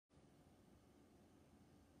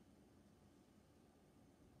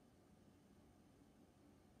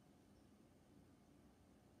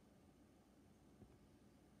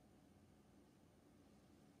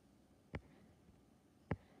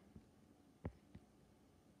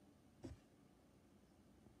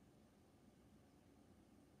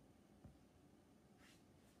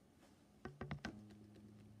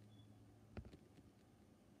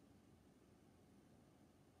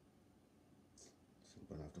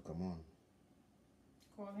come on.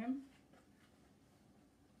 Call him?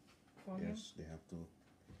 Call him? Yes, they have to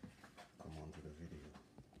come on to the video.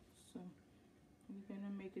 So, you're going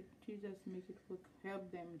to make it, Jesus, make it work.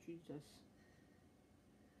 Help them, Jesus.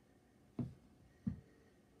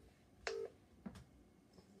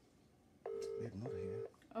 They're not here.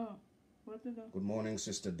 Oh, what did I... Good morning,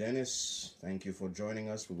 Sister Dennis. Thank you for joining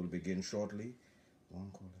us. We will begin shortly. One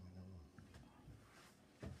call him in the room.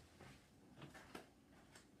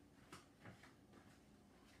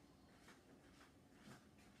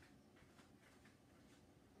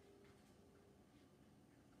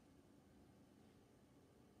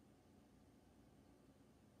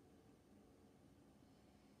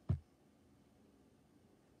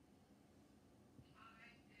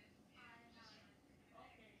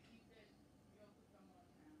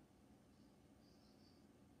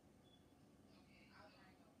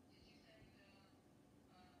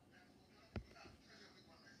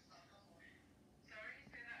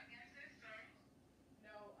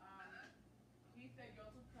 He said you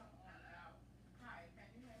also come on out. Hi, can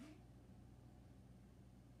you hear me?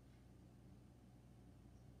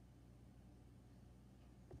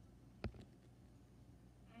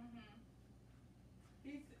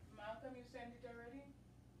 Malcolm, you sent it already?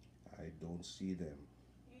 I don't see them.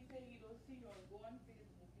 He said he don't see you all. Go on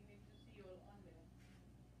Facebook. He needs to see you all on there.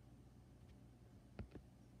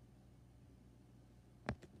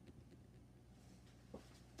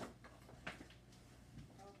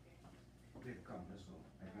 Okay. Okay, come, let's go.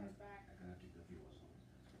 I Alright, bye. cannot take the viewers on.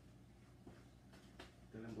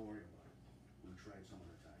 Tell them don't worry about it. We'll try it some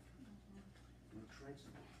other time. We'll try it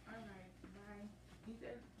some other time. Alright, bye. He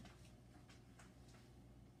said...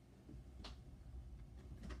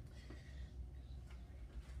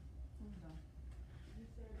 Hold on. He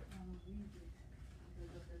said read it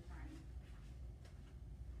because of the time.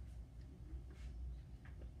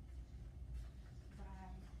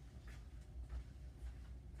 Bye.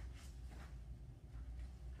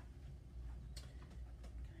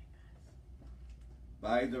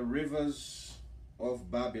 By the rivers of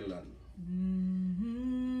Babylon,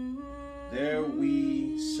 there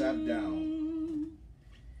we sat down.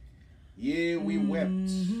 Yea, we wept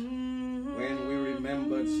when we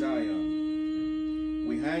remembered Zion.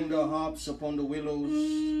 We hanged our harps upon the willows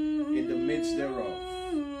in the midst thereof.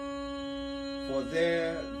 For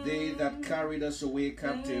there they that carried us away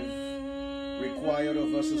captive required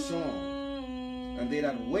of us a song, and they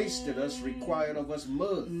that wasted us required of us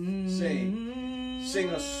mirth, saying,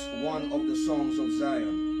 Sing us one of the songs of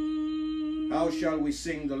Zion. How shall we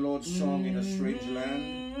sing the Lord's song in a strange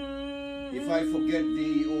land? If I forget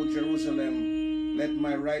thee, O Jerusalem, let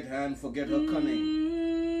my right hand forget her cunning.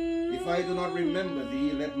 If I do not remember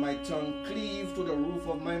thee, let my tongue cleave to the roof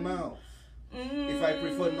of my mouth. If I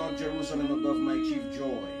prefer not Jerusalem above my chief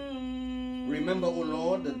joy. Remember, O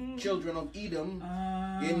Lord, the children of Edom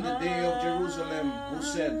in the day of Jerusalem, who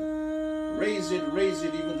said, raise it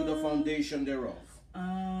even to the foundation thereof.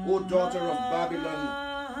 O daughter of Babylon,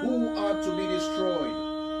 who art to be destroyed,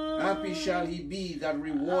 happy shall he be that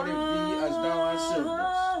rewardeth thee as thou hast served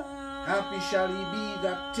us. Happy shall he be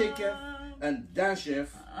that taketh and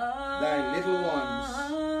dasheth thy little ones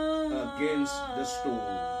against the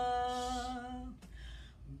stones.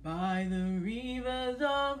 By the rivers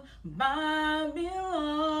of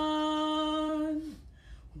Babylon,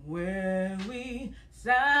 where we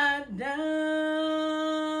sat down,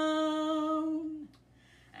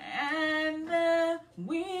 and there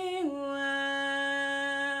we went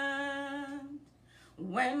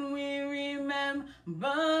when we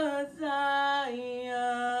remember Zion.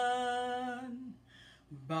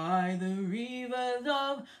 By the rivers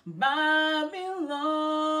of Babylon,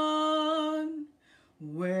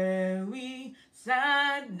 where we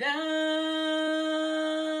sat down,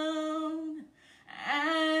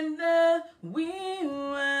 and we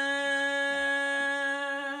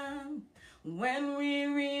went when we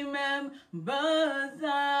remember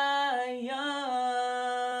Zion.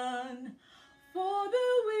 For the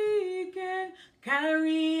wicked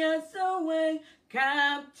carry us away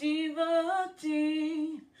captivity,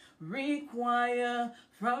 require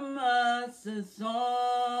from us a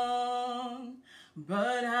song.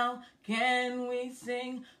 But how can we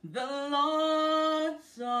sing the Lord's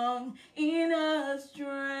song in a strange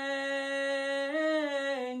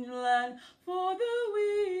land? For the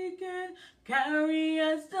wicked carry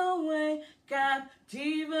us away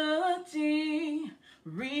captivity,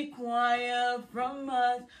 require from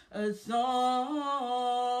us a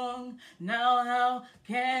song. Now how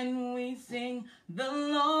can we sing the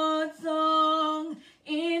Lord's song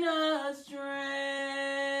in a strange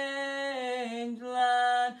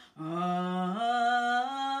land?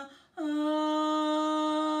 Ah,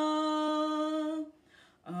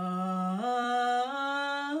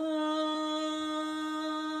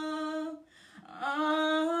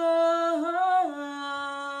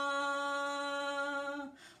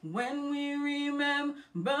 when we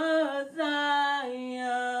remember Zion.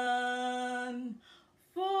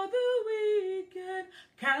 For the wicked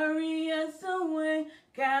carry us away,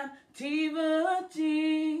 captivity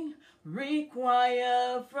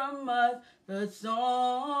require from us the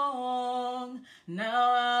song.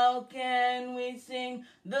 Now how can we sing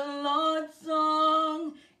the Lord's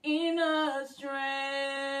song in a strange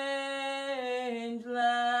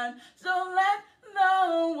land? So let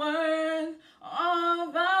the words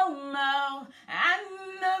of our mouth and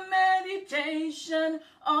the meditation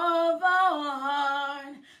of our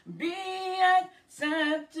heart be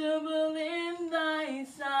acceptable in thy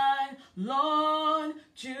sight, Lord,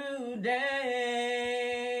 today.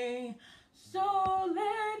 So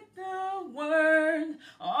let the word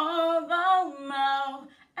of our mouth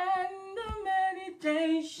and the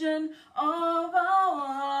meditation of our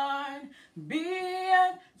heart be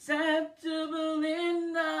acceptable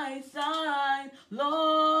in thy sight,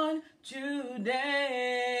 Lord, today.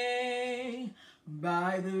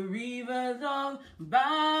 By the rivers of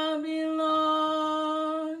Babylon,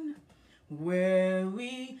 where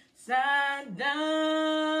we sat down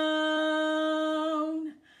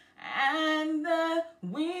and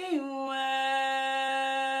we wept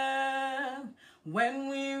when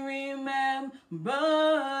we remember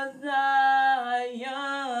Zion.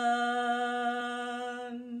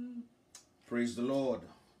 Praise the Lord.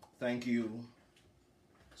 Thank you,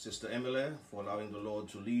 Sister Emily, for allowing the Lord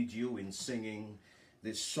to lead you in singing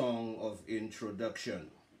this song of introduction.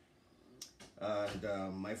 And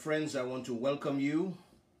my friends, I want to welcome you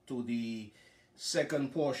to the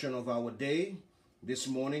second portion of our day. This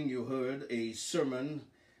morning you heard a sermon,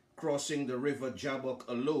 Crossing the River Jabbok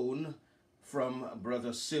Alone, from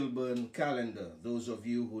Brother Silburn Calendar. Those of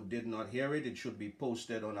you who did not hear it, it should be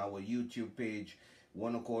posted on our YouTube page,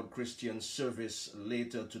 One Accord Christian Service,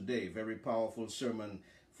 later today. Very powerful sermon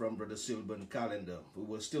from Brother Silburn Calendar. We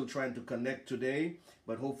were still trying to connect today,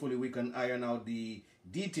 but hopefully we can iron out the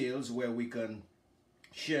details where we can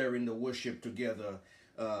share in the worship together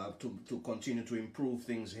to continue to improve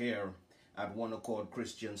things here at One Accord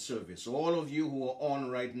Christian Service. So all of you who are on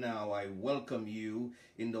right now, I welcome you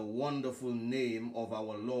in the wonderful name of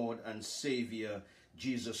our Lord and Savior,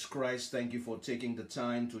 Jesus Christ. Thank you for taking the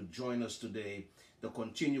time to join us today. The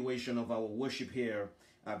continuation of our worship here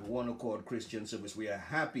at One Accord Christian Service. We are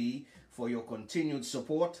happy for your continued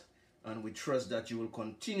support, and we trust that you will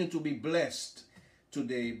continue to be blessed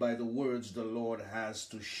today by the words the Lord has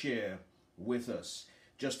to share with us.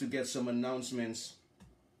 Just to get some announcements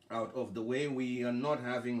out of the way, we are not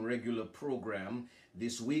having regular program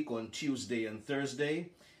this week on Tuesday and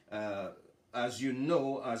Thursday. As you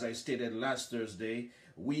know, as I stated last Thursday,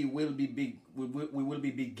 we will be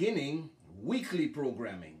beginning weekly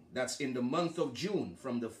programming. That's in the month of June.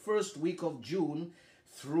 From the first week of June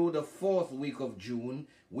through the fourth week of June,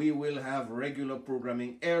 we will have regular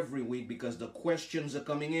programming every week because the questions are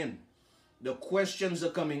coming in. The questions are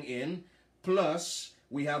coming in, plus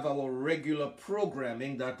we have our regular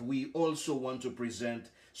programming that we also want to present.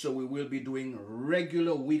 So we will be doing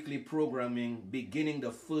regular weekly programming beginning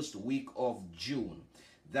the first week of June.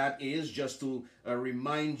 That is just to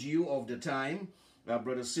remind you of the time.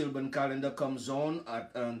 Brother Silburn Calendar comes on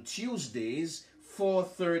Tuesdays,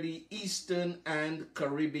 4:30 Eastern and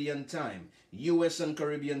Caribbean time. U.S. and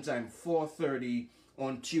Caribbean time, 4:30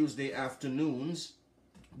 on Tuesday afternoons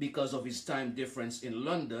because of his time difference in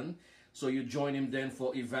London. So you join him then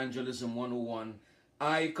for Evangelism 101.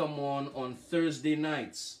 I come on Thursday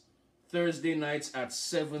nights. Thursday nights at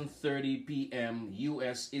 7:30 p.m.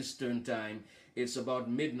 U.S. Eastern time. It's about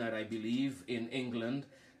midnight, I believe, in England.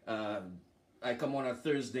 I come on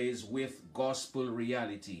Thursdays with Gospel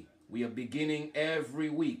Reality. We are beginning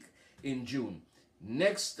every week in June.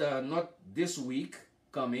 Next, not this week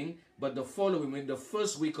coming, but the following week, the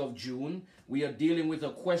first week of June, we are dealing with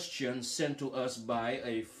a question sent to us by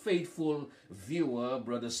a faithful viewer,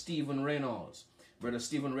 Brother Stephen Reynolds. Brother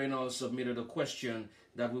Stephen Reynolds submitted a question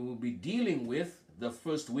that we will be dealing with the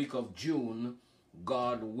first week of June,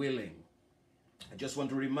 God willing. I just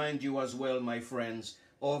want to remind you as well, my friends,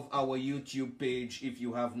 of our YouTube page. If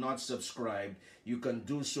you have not subscribed, you can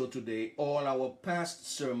do so today. All our past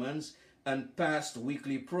sermons and past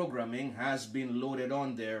weekly programming has been loaded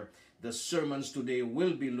on there. The sermons today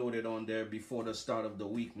will be loaded on there before the start of the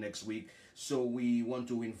week next week. So we want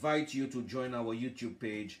to invite you to join our YouTube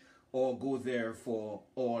page or go there for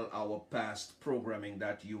all our past programming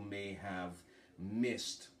that you may have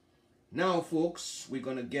missed. Now, folks, we're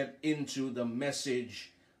going to get into the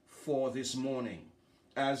message for this morning.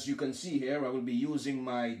 As you can see here, I will be using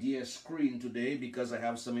my dear screen today because I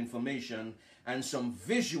have some information and some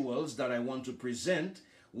visuals that I want to present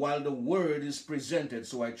while the word is presented.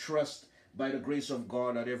 So I trust by the grace of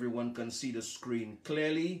God that everyone can see the screen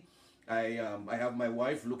clearly. I have my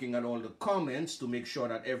wife looking at all the comments to make sure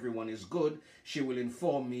that everyone is good. She will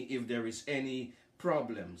inform me if there is any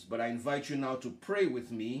problems. But I invite you now to pray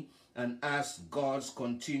with me and ask God's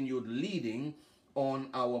continued leading on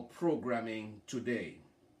our programming today.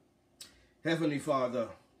 Heavenly Father,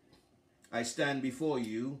 I stand before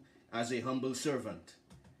you as a humble servant.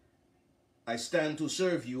 I stand to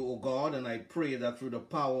serve you, O God, and I pray that through the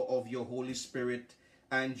power of your Holy Spirit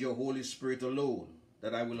and your Holy Spirit alone,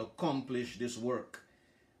 that I will accomplish this work.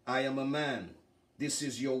 I am a man. This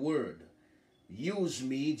is your word. Use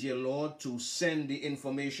me, dear Lord, to send the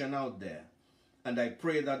information out there. And I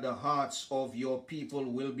pray that the hearts of your people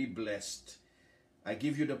will be blessed. I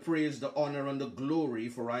give you the praise, the honor, and the glory,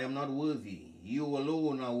 for I am not worthy. You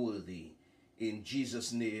alone are worthy. In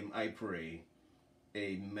Jesus' name I pray.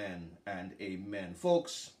 Amen and amen.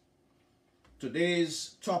 Folks,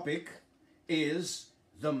 today's topic is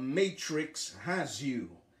The Matrix Has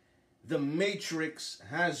You. The Matrix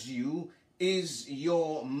Has You. Is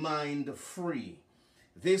your mind free?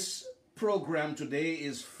 This program today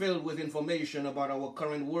is filled with information about our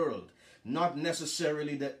current world, not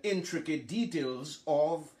necessarily the intricate details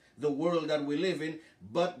of the world that we live in,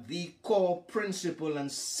 but the core principle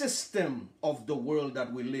and system of the world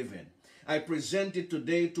that we live in. I present it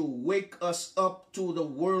today to wake us up to the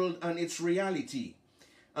world and its reality,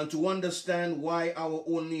 and to understand why our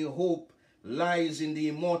only hope lies in the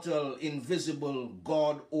immortal, invisible,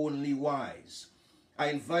 God only wise. I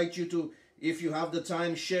invite you to, if you have the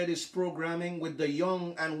time, share this programming with the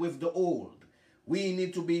young and with the old. We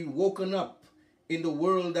need to be woken up in the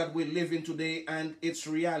world that we live in today and its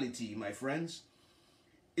reality, my friends.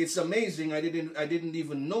 It's amazing. I didn't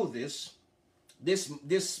even know this.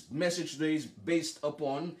 This message today is based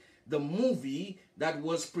upon the movie that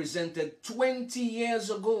was presented 20 years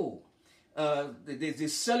ago. They're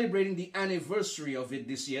celebrating the anniversary of it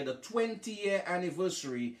this year, the 20-year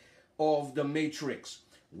anniversary of The Matrix.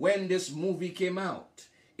 When this movie came out,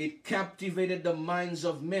 it captivated the minds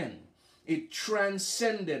of men. It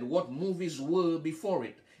transcended what movies were before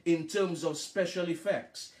it in terms of special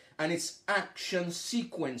effects and its action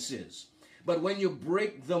sequences. But when you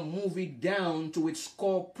break the movie down to its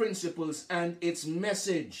core principles and its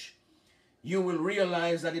message, you will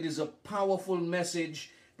realize that it is a powerful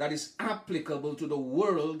message that is applicable to the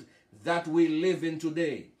world that we live in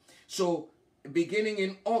today. So, beginning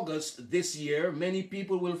in August this year, many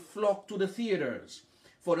people will flock to the theaters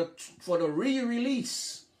for the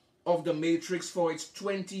re-release of The Matrix for its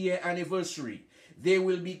 20-year anniversary. They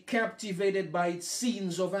will be captivated by its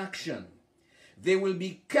scenes of action. They will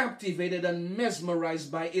be captivated and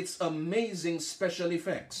mesmerized by its amazing special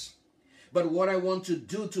effects. But what I want to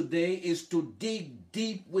do today is to dig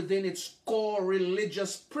deep within its core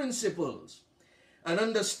religious principles and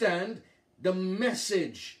understand the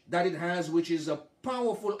message that it has, which is a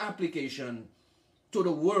powerful application to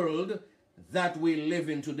the world that we live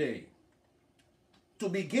in today. To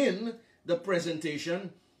begin the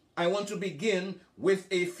presentation, I want to begin with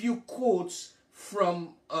a few quotes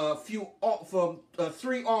from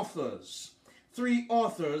three authors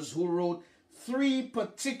who wrote three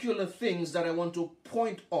particular things that I want to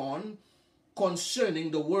point on concerning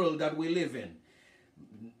the world that we live in.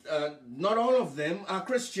 Not all of them are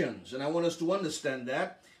Christians, and I want us to understand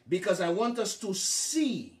that, because I want us to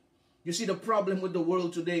see. You see, the problem with the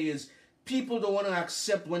world today is people don't want to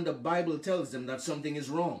accept when the Bible tells them that something is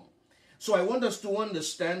wrong. So I want us to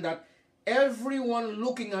understand that everyone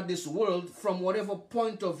looking at this world, from whatever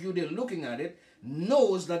point of view they're looking at it,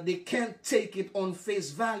 knows that they can't take it on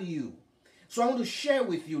face value. So I want to share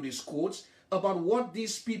with you these quotes about what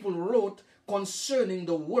these people wrote concerning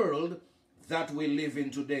the world that we live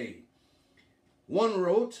in today. One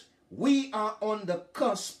wrote, "We are on the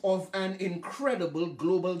cusp of an incredible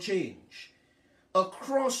global change, a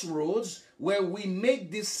crossroads where we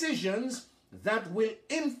make decisions that will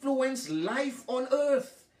influence life on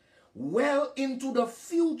earth well into the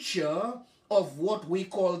future of what we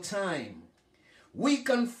call time. We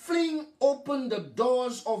can fling open the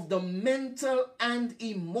doors of the mental and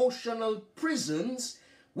emotional prisons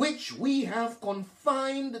which we have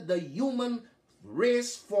confined the human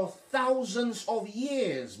race for thousands of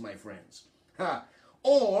years, my friends.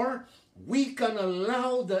 Or we can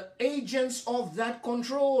allow the agents of that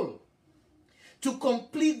control to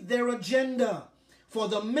complete their agenda for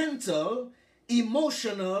the mental,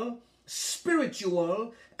 emotional,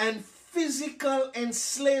 spiritual, and physical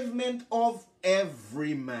enslavement of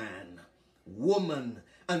every man, woman,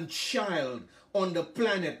 and child on the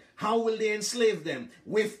planet. How will they enslave them?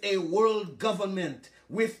 With a world government,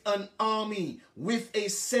 with an army, with a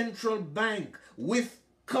central bank, with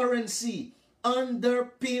currency,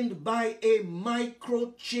 underpinned by a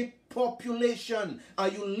microchip population. Are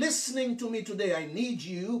you listening to me today? I need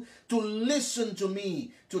you to listen to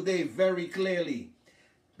me today very clearly.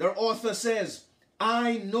 The author says,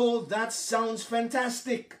 I know that sounds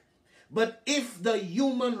fantastic, but if the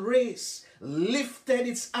human race lifted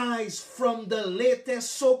its eyes from the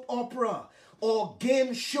latest soap opera or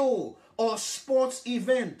game show or sports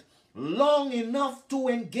event long enough to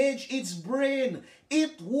engage its brain,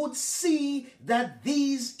 it would see that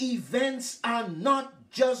these events are not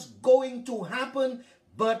just going to happen,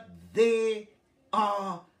 but they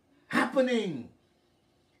are happening.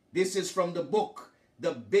 This is from the book,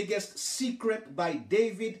 The Biggest Secret by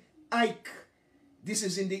David Icke. This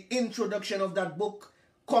is in the introduction of that book,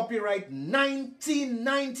 copyright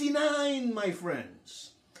 1999, my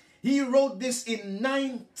friends. He wrote this in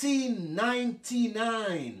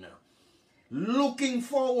 1999. Looking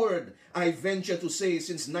forward, I venture to say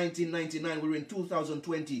since 1999, we're in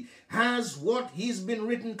 2020, has what he's been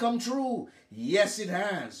written come true? Yes, it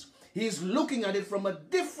has. He's looking at it from a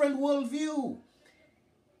different worldview.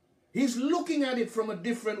 He's looking at it from a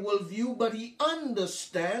different worldview, but he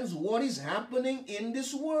understands what is happening in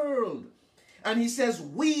this world. And he says,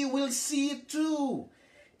 we will see it too.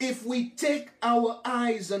 If we take our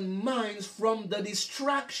eyes and minds from the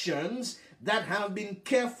distractions that have been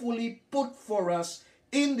carefully put for us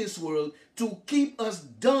in this world to keep us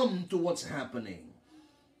dumb to what's happening.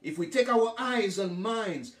 If we take our eyes and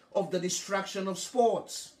minds of the distraction of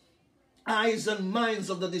sports, eyes and minds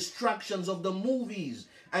of the distractions of the movies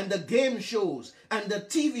and the game shows and the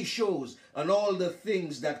TV shows and all the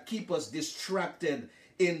things that keep us distracted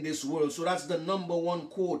in this world. So that's the number one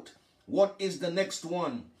quote. What is the next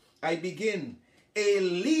one? I begin. A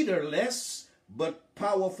leaderless but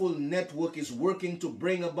powerful network is working to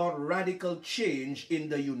bring about radical change in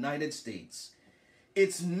the United States.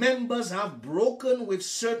 Its members have broken with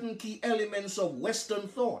certain key elements of Western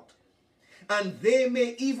thought, and they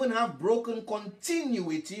may even have broken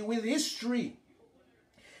continuity with history.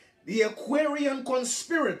 The Aquarian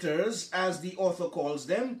conspirators, as the author calls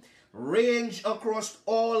them, range across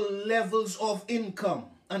all levels of income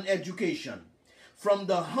and education, from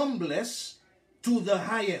the humblest to the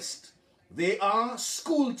highest. They are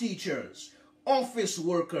school teachers, office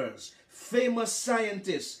workers, famous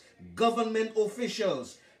scientists, government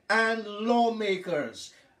officials, and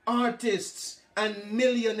lawmakers, artists and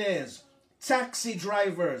millionaires, taxi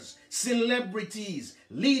drivers, celebrities,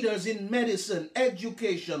 leaders in medicine,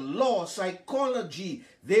 education, law, psychology.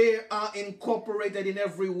 They are incorporated in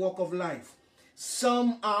every walk of life.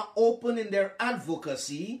 Some are open in their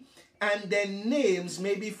advocacy, and their names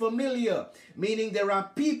may be familiar, meaning there are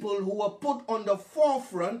people who are put on the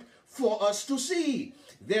forefront for us to see.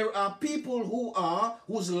 There are people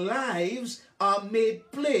whose lives are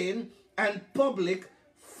made plain and public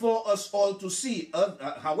for us all to see.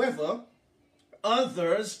 However,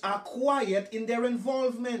 others are quiet in their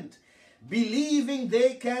involvement, believing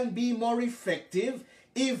they can be more effective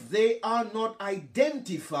if they are not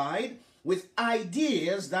identified with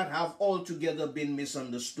ideas that have altogether been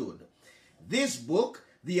misunderstood. This book,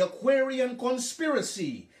 The Aquarian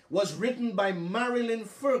Conspiracy, was written by Marilyn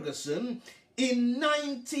Ferguson in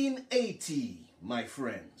 1980, my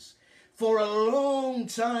friends. For a long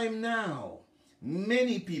time now,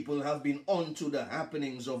 many people have been onto the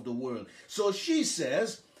happenings of the world. So she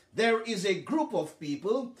says there is a group of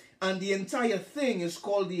people, and the entire thing is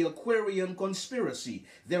called the Aquarian Conspiracy.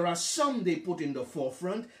 There are some they put in the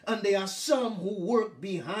forefront, and there are some who work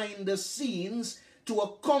behind the scenes to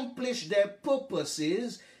accomplish their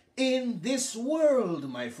purposes in this world,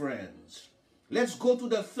 my friends. Let's go to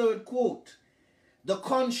the third quote. The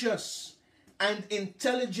conscious and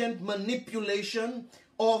intelligent manipulation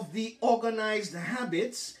of the organized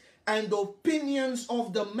habits and opinions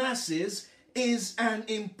of the masses is an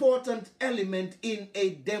important element in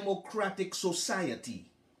a democratic society.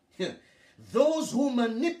 Those who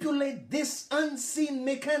manipulate this unseen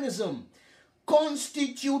mechanism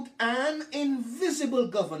constitute an invisible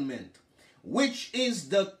government, which is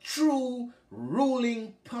the true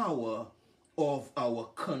ruling power of our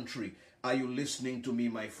country. Are you listening to me,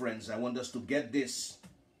 my friends? I want us to get this.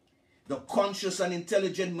 The conscious and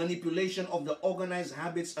intelligent manipulation of the organized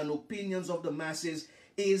habits and opinions of the masses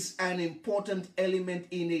is an important element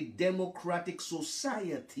in a democratic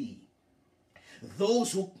society.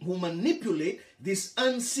 Those who manipulate this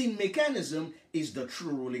unseen mechanism is the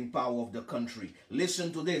true ruling power of the country.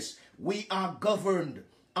 Listen to this. We are governed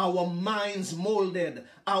our minds molded,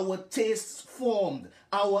 our tastes formed,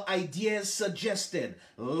 our ideas suggested,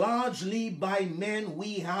 largely by men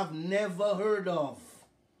we have never heard of.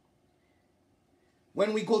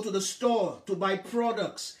 When we go to the store to buy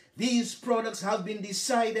products, these products have been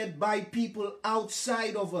decided by people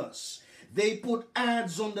outside of us. They put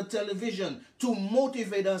ads on the television to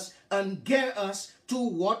motivate us and get us to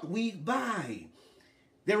what we buy.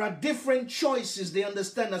 There are different choices, they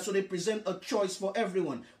understand that, so they present a choice for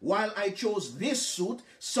everyone. While I chose this suit,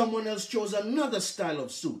 someone else chose another style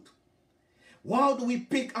of suit. How do we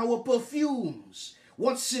pick our perfumes?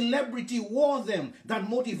 What celebrity wore them that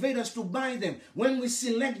motivate us to buy them? When we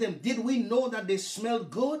select them, did we know that they smelled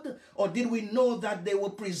good? Or did we know that they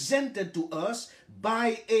were presented to us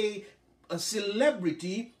by a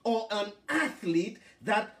celebrity or an athlete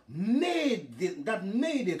that made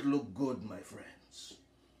it look good, my friends?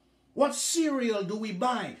 What cereal do we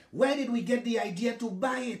buy? Where did we get the idea to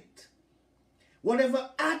buy it? Whatever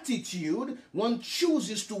attitude one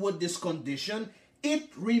chooses toward this condition, it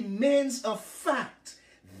remains a fact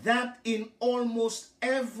that in almost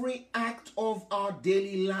every act of our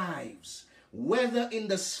daily lives, whether in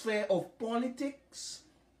the sphere of politics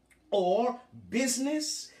or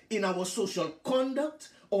business, in our social conduct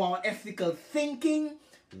or our ethical thinking,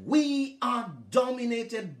 we are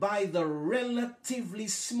dominated by the relatively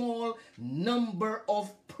small number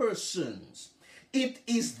of persons. It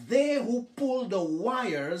is they who pull the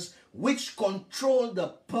wires which control the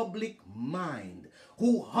public mind,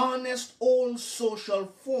 who harness all social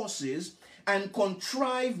forces and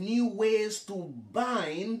contrive new ways to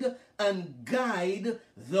bind and guide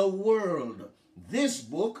the world. This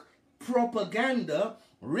book, Propaganda,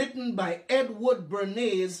 written by Edward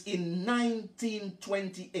Bernays in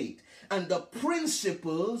 1928, and the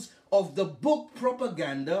principles of the book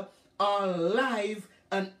Propaganda are live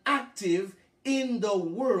and active in the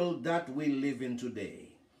world that we live in today.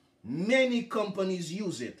 Many companies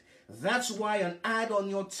use it. That's why an ad on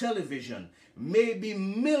your television may be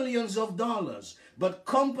millions of dollars, but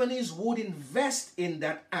companies would invest in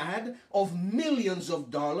that ad of millions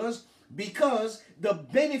of dollars because the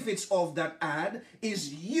benefits of that ad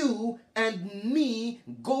is you and me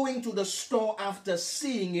going to the store after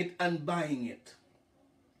seeing it and buying it.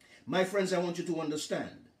 My friends, I want you to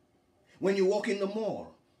understand. When you walk in the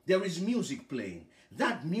mall, there is music playing.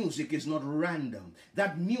 That music is not random.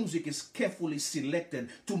 That music is carefully selected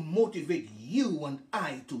to motivate you and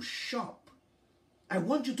I to shop. I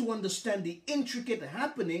want you to understand the intricate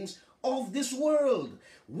happenings of this world.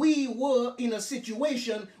 We were in a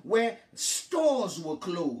situation where stores were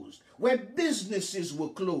closed, where businesses were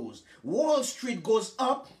closed. Wall Street goes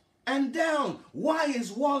up and down. Why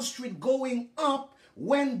is Wall Street going up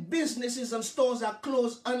when businesses and stores are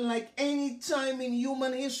closed, unlike any time in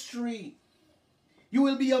human history? You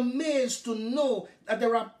will be amazed to know that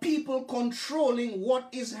there are people controlling what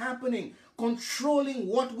is happening, controlling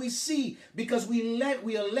what we see, because we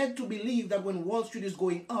are led to believe that when Wall Street is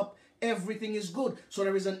going up, everything is good. So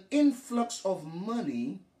there is an influx of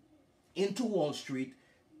money into Wall Street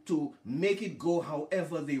to make it go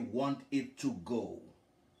however they want it to go.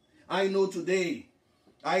 I know today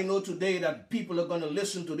that people are going to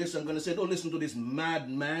listen to this and going to say, don't listen to this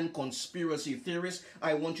madman conspiracy theorist.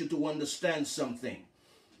 I want you to understand something.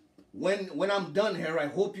 When I'm done here, I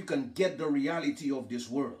hope you can get the reality of this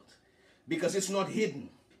world, because it's not hidden.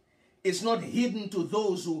 It's not hidden to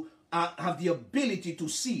those who have the ability to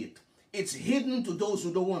see it. It's hidden to those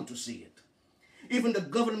who don't want to see it. Even the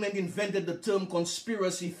government invented the term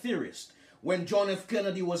conspiracy theorist when John F.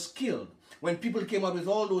 Kennedy was killed. When people came up with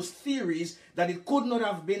all those theories that it could not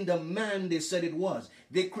have been the man they said it was.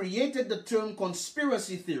 They created the term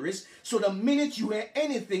conspiracy theorist, so the minute you hear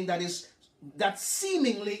anything that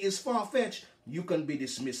seemingly is far-fetched, you can be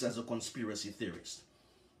dismissed as a conspiracy theorist.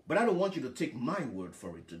 But I don't want you to take my word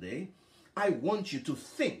for it today. I want you to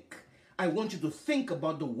think. I want you to think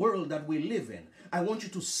about the world that we live in. I want you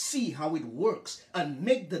to see how it works and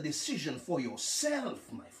make the decision for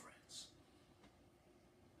yourself, my friends.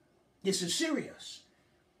 This is serious.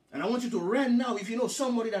 And I want you to run now. If you know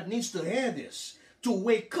somebody that needs to hear this, to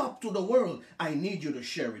wake up to the world, I need you to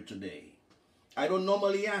share it today. I don't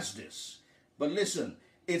normally ask this, but listen,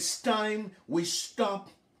 it's time we stop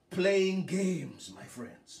playing games, my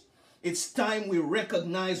friends. It's time we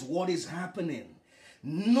recognize what is happening.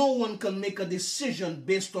 No one can make a decision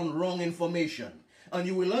based on wrong information. And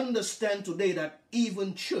you will understand today that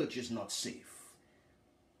even church is not safe.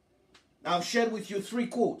 I've shared with you 3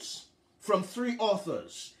 quotes from 3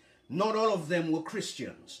 authors. Not all of them were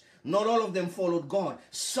Christians. Not all of them followed God.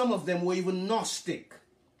 Some of them were even Gnostic.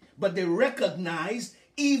 But they recognized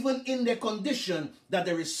even in their condition, that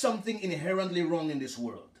there is something inherently wrong in this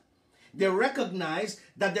world. They recognize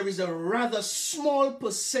that there is a rather small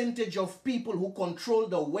percentage of people who control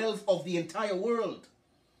the wealth of the entire world.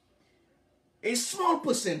 A small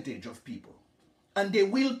percentage of people. And they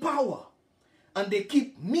wield power. And they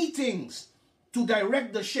keep meetings to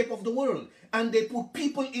direct the shape of the world. And they put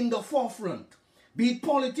people in the forefront. Be it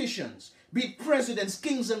politicians, be it presidents,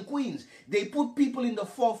 kings and queens. They put people in the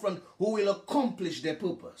forefront who will accomplish their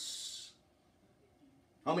purpose.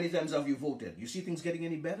 How many times have you voted? You see things getting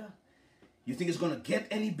any better? You think it's going to get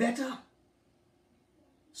any better?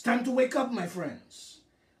 It's time to wake up, my friends.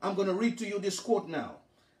 I'm going to read to you this quote now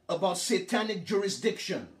about satanic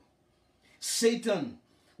jurisdiction. Satan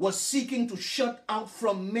was seeking to shut out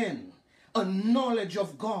from men a knowledge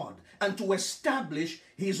of God and to establish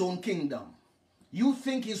his own kingdom. You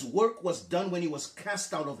think his work was done when he was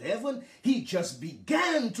cast out of heaven? He just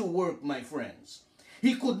began to work, my friends.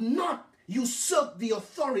 He could not usurp the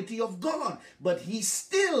authority of God, but he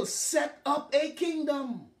still set up a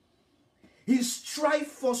kingdom. His strife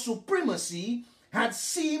for supremacy had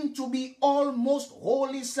seemed to be almost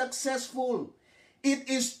wholly successful. It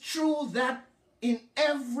is true that in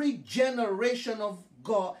every generation,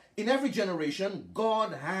 God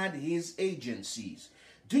had his agencies.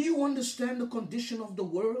 Do you understand the condition of the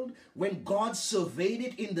world when God surveyed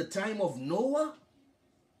it in the time of Noah?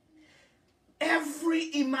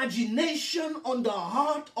 Every imagination on the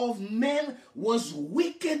heart of men was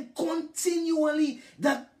wicked continually.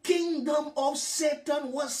 The kingdom of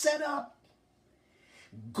Satan was set up.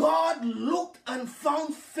 God looked and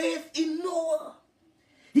found faith in Noah.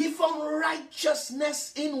 He found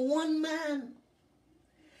righteousness in one man.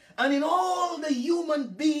 And in all the human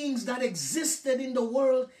beings that existed in the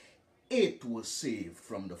world, it was saved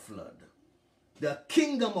from the flood. The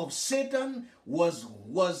kingdom of Satan was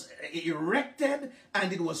erected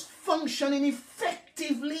and it was functioning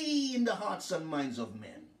effectively in the hearts and minds of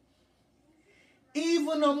men.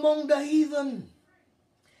 Even among the heathen,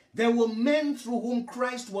 there were men through whom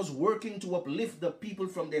Christ was working to uplift the people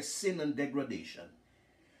from their sin and degradation.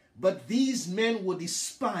 But these men were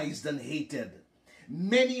despised and hated.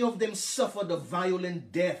 Many of them suffered a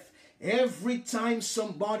violent death. Every time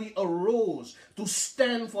somebody arose to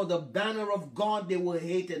stand for the banner of God, they were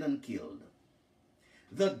hated and killed.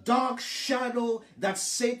 The dark shadow that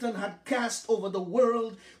Satan had cast over the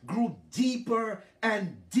world grew deeper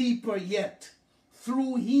and deeper yet.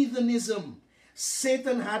 Through heathenism,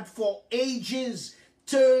 Satan had for ages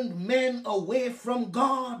turned men away from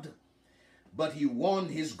God. But he won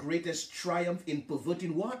his greatest triumph in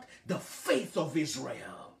perverting what? The faith of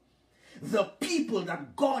Israel. The people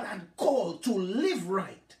that God had called to live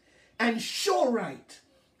right and show right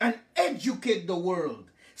and educate the world.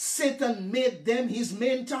 Satan made them his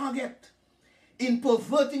main target. In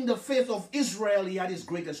perverting the faith of Israel, he had his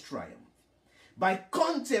greatest triumph. By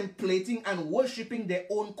contemplating and worshiping their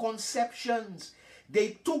own conceptions,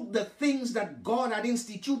 they took the things that God had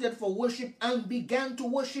instituted for worship and began to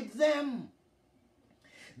worship them.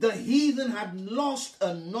 The heathen had lost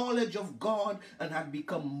a knowledge of God and had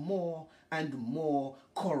become more and more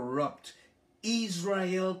corrupt.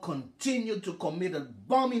 Israel continued to commit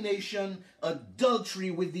abomination, adultery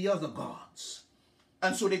with the other gods.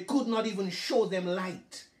 And so they could not even show them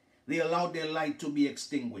light. They allowed their light to be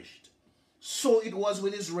extinguished. So it was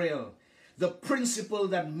with Israel. The principle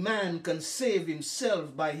that man can save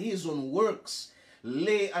himself by his own works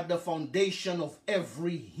lay at the foundation of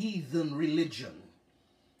every heathen religion.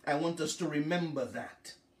 I want us to remember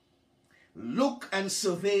that. Look and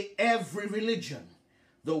survey every religion,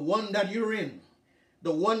 the one that you're in,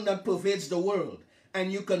 the one that pervades the world.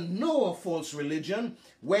 And you can know a false religion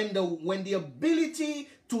when the ability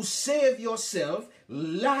to save yourself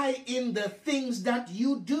lie in the things that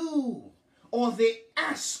you do or they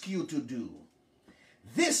ask you to do.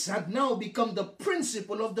 This had now become the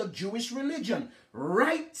principle of the Jewish religion.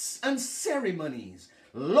 Rites and ceremonies.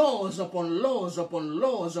 Laws upon laws upon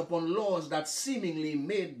laws upon laws that seemingly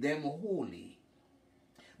made them holy.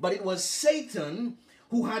 But it was Satan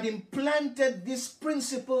who had implanted this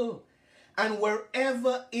principle. And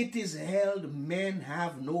wherever it is held, men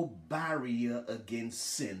have no barrier against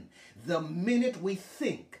sin. The minute we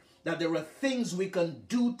think that there are things we can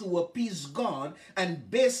do to appease God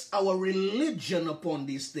and base our religion upon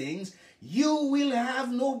these things, you will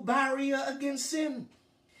have no barrier against sin.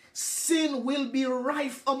 Sin will be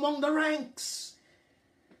rife among the ranks.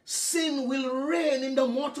 Sin will reign in the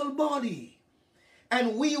mortal body.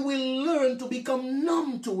 And we will learn to become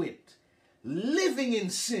numb to it, living in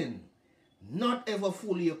sin, not ever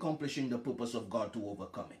fully accomplishing the purpose of God to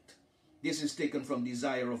overcome it. This is taken from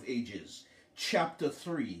Desire of Ages, chapter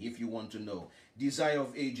 3, if you want to know. Desire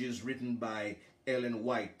of Ages, written by Ellen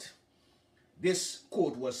White. This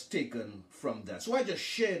quote was taken from that. So I just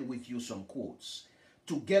shared with you some quotes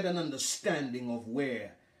to get an understanding of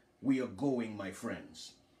where we are going, my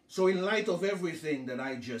friends. So in light of everything that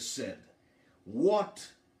I just said, what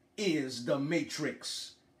is the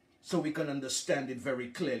matrix? So we can understand it very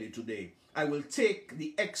clearly today. I will take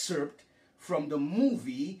the excerpt from the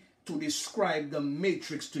movie to describe the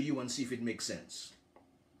matrix to you and see if it makes sense.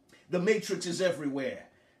 The matrix is everywhere.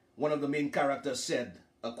 One of the main characters said,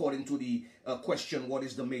 according to the question, what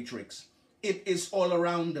is the matrix? It is all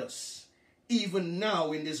around us, even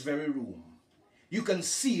now in this very room. You can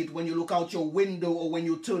see it when you look out your window or when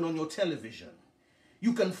you turn on your television.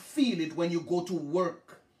 You can feel it when you go to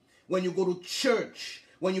work, when you go to church,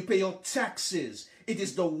 when you pay your taxes. It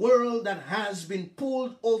is the world that has been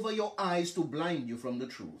pulled over your eyes to blind you from the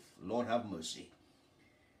truth. Lord have mercy.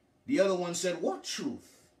 The other one said, what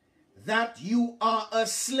truth? That you are a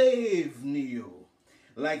slave, Neo.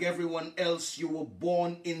 Like everyone else, you were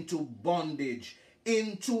born into bondage,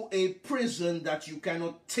 into a prison that you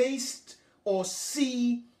cannot taste or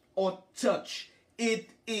see or touch. It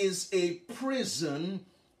is a prison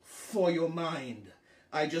for your mind.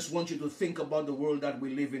 I just want you to think about the world that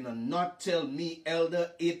we live in and not tell me,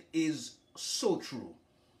 elder, it is so true.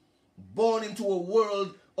 Born into a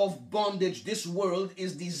world of bondage. This world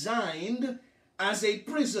is designed as a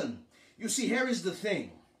prison. You see, here is the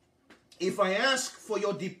thing. If I ask for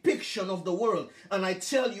your depiction of the world and I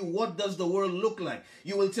tell you what does the world look like,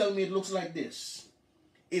 you will tell me it looks like this.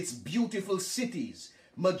 It's beautiful cities,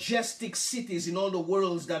 majestic cities in all the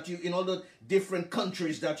worlds that you, in all the different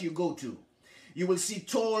countries that you go to. You will see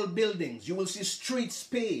tall buildings. You will see streets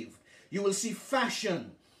paved. You will see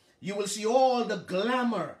fashion. You will see all the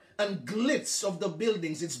glamour and glitz of the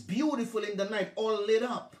buildings. It's beautiful in the night, all lit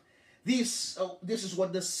up. This is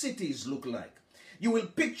what the cities look like. You will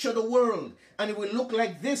picture the world and it will look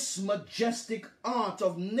like this majestic art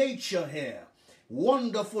of nature here.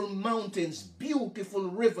 Wonderful mountains, beautiful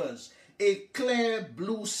rivers, a clear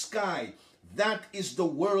blue sky. That is the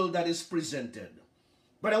world that is presented.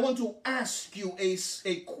 But I want to ask you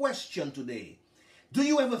a question today. Do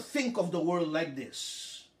you ever think of the world like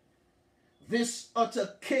this? This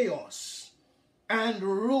utter chaos and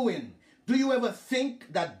ruin. Do you ever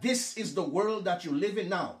think that this is the world that you live in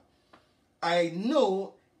now? I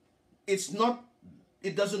know it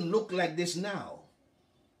doesn't look like this now.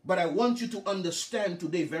 But I want you to understand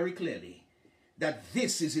today very clearly that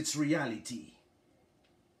this is its reality.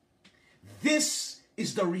 This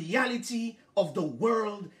is the reality of the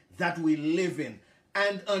world that we live in.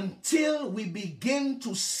 And until we begin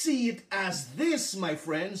to see it as this, my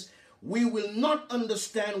friends, we will not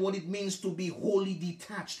understand what it means to be wholly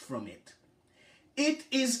detached from it. It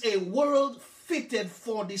is a world fitted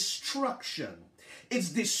for destruction. Its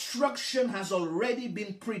destruction has already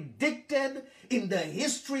been predicted in the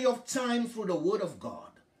history of time through the Word of God.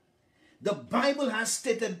 The Bible has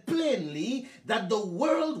stated plainly that the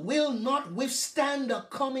world will not withstand the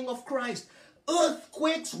coming of Christ.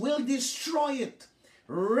 Earthquakes will destroy it,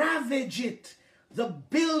 ravage it. The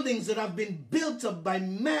buildings that have been built up by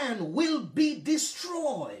man will be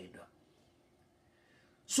destroyed.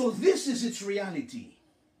 So this is its reality.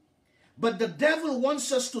 But the devil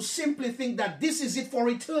wants us to simply think that this is it for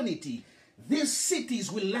eternity. These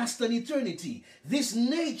cities will last an eternity. This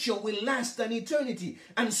nature will last an eternity.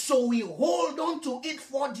 And so we hold on to it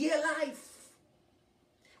for dear life.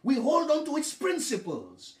 We hold on to its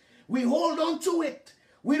principles. We hold on to it.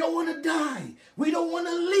 We don't want to die. We don't want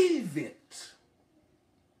to leave it.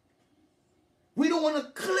 We don't want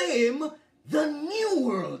to claim the new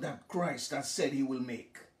world that Christ has said he will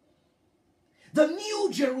make. The new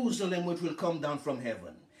Jerusalem which will come down from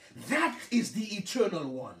heaven. That is the eternal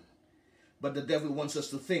one. But the devil wants us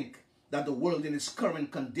to think that the world in its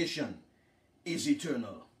current condition is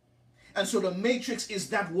eternal. And so the matrix is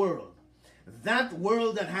that world. That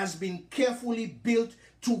world that has been carefully built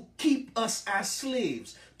to keep us as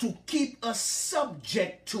slaves, to keep us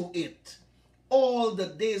subject to it all the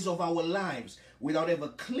days of our lives without ever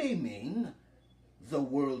claiming the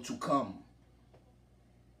world to come.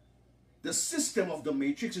 The system of the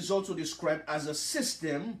matrix is also described as a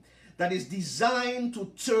system that is designed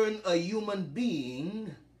to turn a human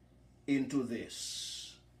being into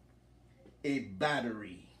this, a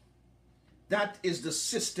battery. That is the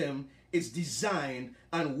system it's designed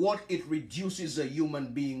and what it reduces a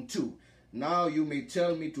human being to. Now you may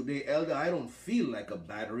tell me today, elder, I don't feel like a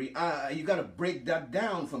battery. You got to break that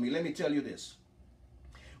down for me. Let me tell you this.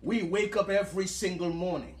 We wake up every single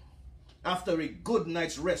morning after a good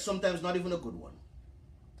night's rest, sometimes not even a good one.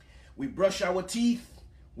 we brush our teeth,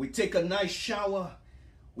 we take a nice shower,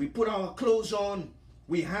 we put our clothes on,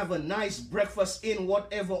 we have a nice breakfast in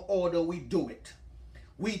whatever order we do it.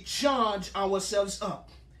 We charge ourselves up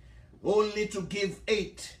only to give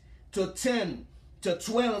 8 to 10 to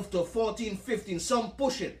 12 to 14, 15, some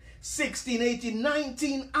push it, 16, 18,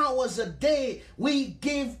 19 hours a day. We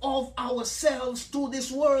give of ourselves to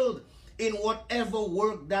this world in whatever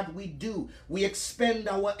work that we do. We expend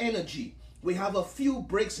our energy. We have a few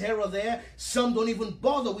breaks here or there. Some don't even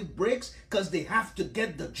bother with breaks because they have to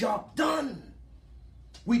get the job done.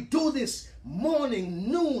 We do this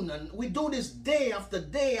morning, noon, and we do this day after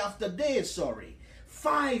day after day,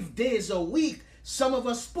 5 days a week. Some of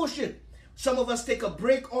us push it. Some of us take a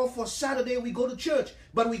break off for Saturday, we go to church.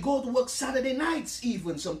 But we go to work Saturday nights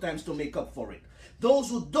even sometimes to make up for it. Those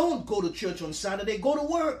who don't go to church on Saturday go to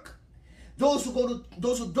work. Those who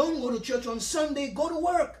don't go to church on Sunday go to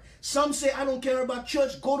work. Some say, I don't care about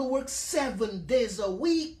church, go to work 7 days a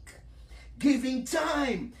week. Giving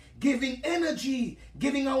time, giving energy,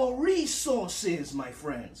 giving our resources, my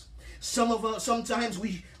friends. Some of us, sometimes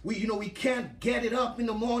we can't get it up in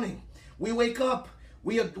the morning. We wake up,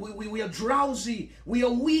 we are drowsy, we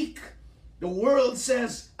are weak. The world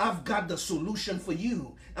says, I've got the solution for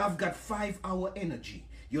you. I've got 5-hour energy.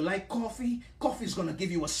 You like coffee? Coffee's gonna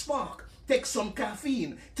give you a spark. Take some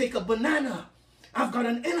caffeine, take a banana. I've got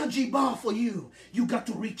an energy bar for you. You got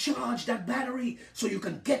to recharge that battery so you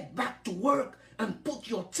can get back to work and put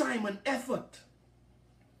your time and effort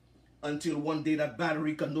until one day that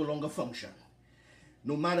battery can no longer function.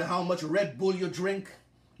 No matter how much Red Bull you drink,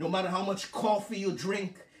 no matter how much coffee you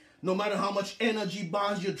drink, no matter how much energy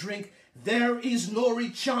bars you drink, there is no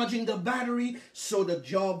recharging the battery, so the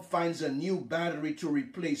job finds a new battery to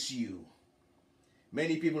replace you.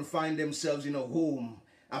 Many people find themselves in a home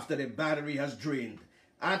after the battery has drained,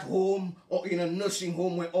 at home or in a nursing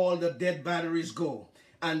home where all the dead batteries go,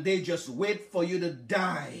 and they just wait for you to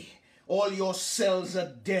die. All your cells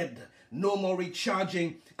are dead, no more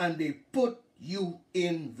recharging, and they put you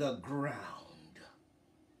in the ground.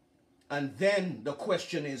 And then the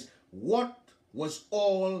question is, what was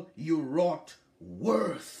all you wrought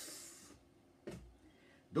worth?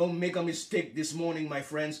 Don't make a mistake this morning, my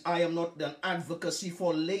friends. I am not an advocacy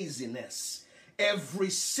for laziness. Every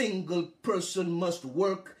single person must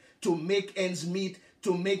work to make ends meet,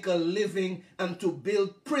 to make a living, and to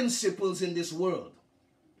build principles in this world.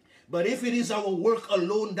 But if it is our work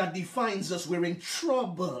alone that defines us, we're in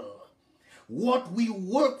trouble. What we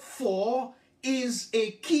work for is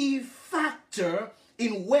a key factor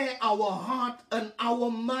in where our heart and our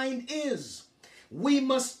mind is. We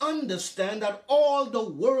must understand that all the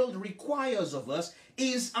world requires of us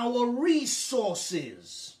is our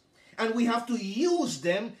resources. And we have to use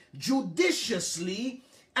them judiciously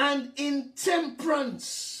and in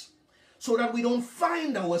temperance so that we don't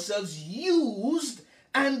find ourselves used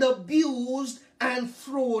and abused and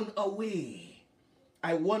thrown away.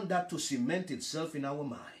 I want that to cement itself in our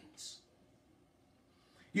minds.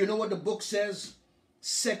 You know what the book says?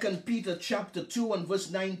 2 Peter chapter 2 and verse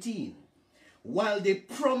 19. While they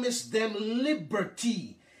promise them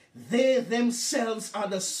liberty, they themselves are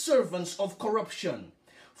the servants of corruption.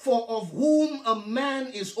 For of whom a man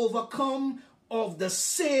is overcome, of the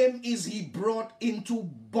same is he brought into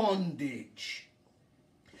bondage.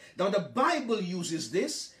 Now the Bible uses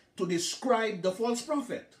this to describe the false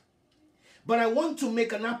prophet. But I want to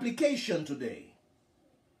make an application today.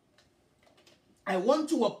 I want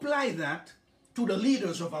to apply that to the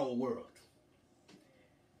leaders of our world.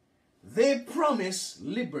 They promise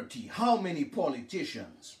liberty. How many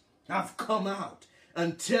politicians have come out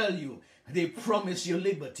and tell you they promise you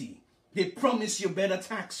liberty? They promise you better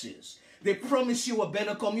taxes. They promise you a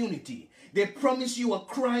better community. They promise you a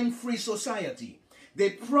crime-free society.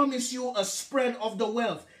 They promise you a spread of the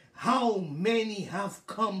wealth. How many have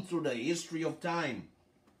come through the history of time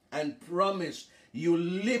and promised you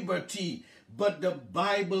liberty? But the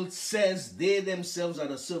Bible says they themselves are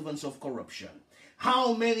the servants of corruption.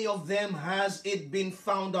 How many of them has it been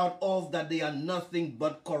found out of that they are nothing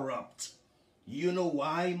but corrupt? You know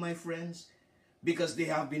why, my friends? Because they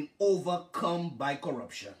have been overcome by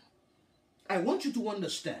corruption. I want you to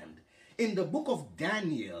understand, in the book of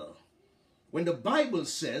Daniel, when the Bible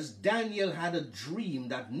says Daniel had a dream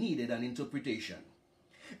that needed an interpretation,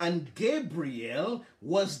 and Gabriel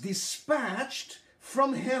was dispatched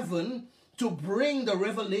from heaven to bring the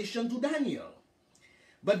revelation to Daniel.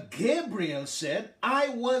 But Gabriel said, I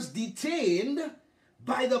was detained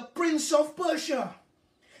by the prince of Persia.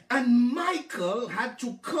 And Michael had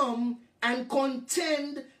to come and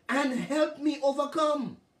contend and help me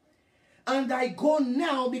overcome. And I go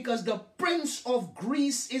now because the prince of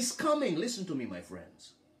Greece is coming. Listen to me, my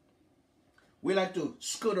friends. We like to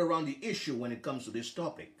skirt around the issue when it comes to this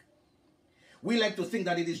topic. We like to think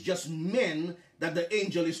that it is just men that the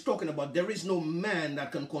angel is talking about. There is no man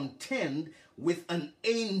that can contend with an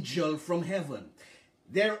angel from heaven.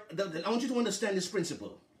 I want you to understand this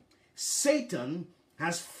principle. Satan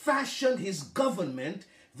has fashioned his government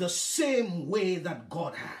the same way that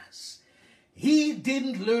God has. He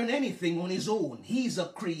didn't learn anything on his own. He's a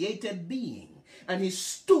created being. And he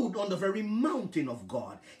stood on the very mountain of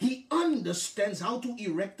God. He understands how to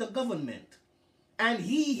erect a government. And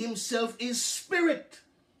he himself is spirit.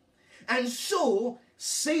 And so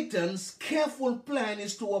Satan's careful plan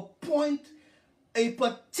is to appoint a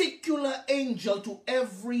particular angel to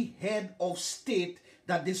every head of state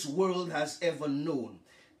that this world has ever known.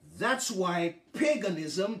 That's why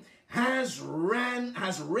paganism has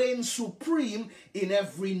reigned supreme in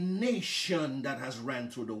every nation that has ran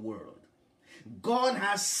through the world. God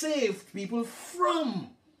has saved people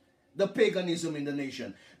from the paganism in the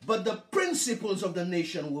nation, but the principles of the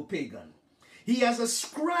nation were pagan. He has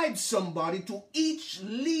ascribed somebody to each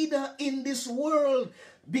leader in this world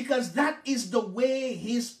because that is the way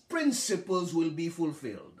his principles will be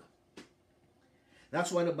fulfilled.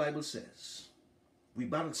 That's why the Bible says we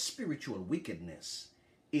battle spiritual wickedness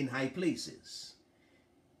in high places.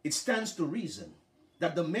 It stands to reason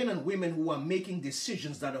that the men and women who are making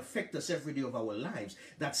decisions that affect us every day of our lives,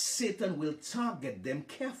 that Satan will target them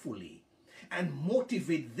carefully and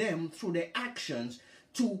motivate them through their actions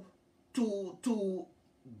to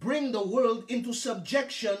bring the world into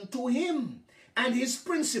subjection to him and his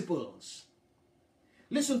principles.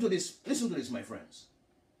 Listen to this, my friends.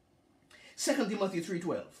 2 Timothy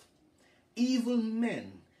 3:12. Evil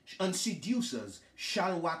men and seducers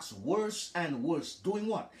shall wax worse and worse. Doing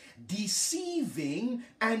what? Deceiving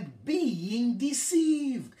and being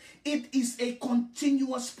deceived. It is a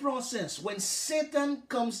continuous process. When Satan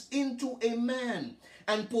comes into a man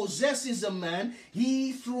and possesses a man,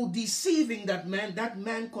 he, through deceiving that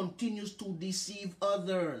man continues to deceive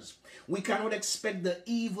others. We cannot expect the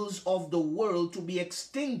evils of the world to be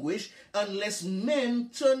extinguished unless men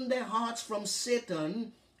turn their hearts from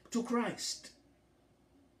Satan to Christ.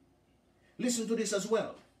 Listen to this as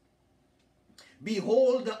well.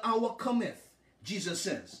 Behold, the hour cometh, Jesus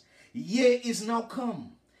says, yea, is now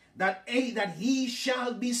come, that he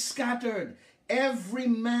shall be scattered, every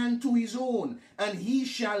man to his own, and he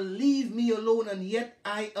shall leave me alone, and yet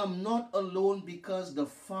I am not alone, because the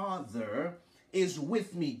Father is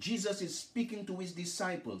with me. Jesus is speaking to his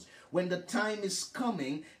disciples when the time is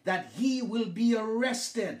coming that he will be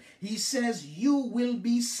arrested. He says you will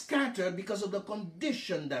be scattered because of the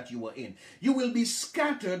condition that you are in. You will be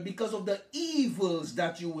scattered because of the evils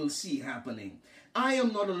that you will see happening. I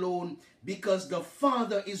am not alone because the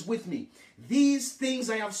Father is with me. These things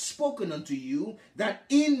I have spoken unto you, that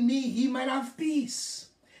in me he might have peace.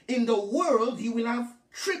 In the world he will have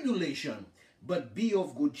tribulation, but be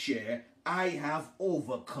of good cheer. I have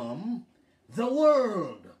overcome the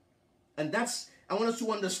world. And I want us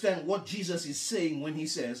to understand what Jesus is saying when he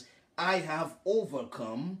says, I have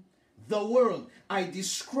overcome the world. I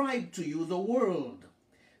describe to you the world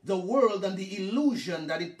and the illusion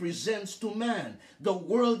that it presents to man, the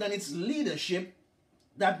world and its leadership,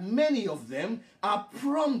 that many of them are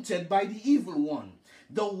prompted by the evil one.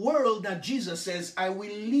 The world that Jesus says, I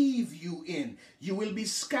will leave you in. You will be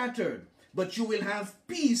scattered, but you will have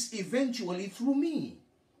peace eventually through me.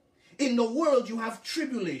 In the world you have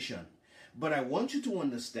tribulation, but I want you to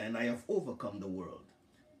understand I have overcome the world.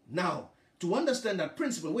 Now, to understand that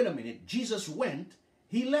principle, wait a minute, Jesus went,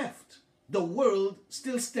 he left. The world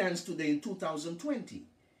still stands today in 2020.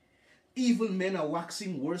 Evil men are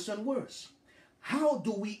waxing worse and worse. How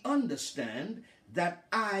do we understand that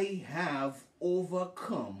I have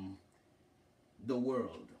overcome the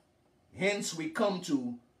world? Hence we come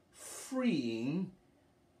to freeing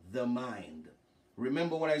the mind.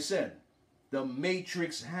 Remember what I said. The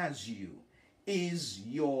matrix has you. Is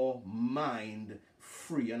your mind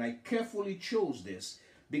free? And I carefully chose this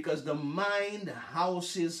because the mind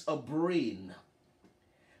houses a brain.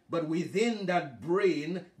 But within that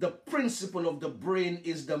brain, the principle of the brain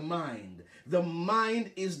is the mind. The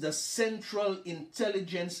mind is the central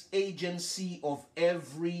intelligence agency of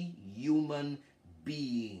every human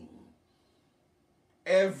being.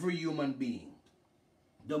 Every human being.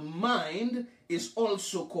 The mind is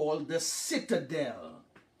also called the citadel.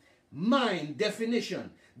 Mind,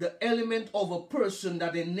 definition, the element of a person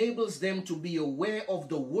that enables them to be aware of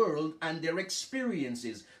the world and their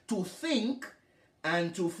experiences, to think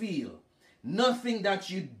and to feel. Nothing that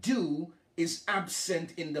you do is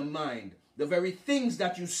absent in the mind. The very things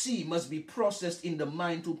that you see must be processed in the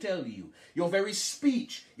mind to tell you. Your very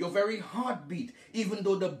speech, your very heartbeat, even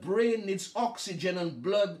though the brain needs oxygen and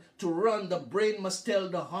blood to run, the brain must tell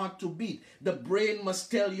the heart to beat. The brain must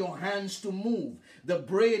tell your hands to move. The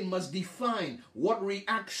brain must define what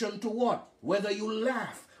reaction to what, whether you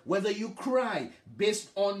laugh, whether you cry, based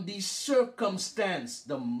on the circumstance.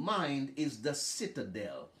 The mind is the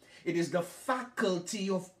citadel. It is the faculty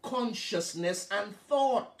of consciousness and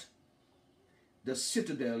thought. The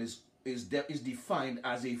citadel is defined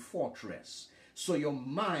as a fortress. So your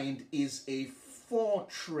mind is a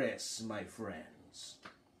fortress, my friends.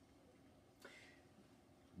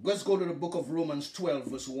 Let's go to the book of Romans 12,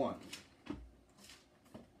 verse 1.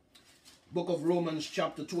 Book of Romans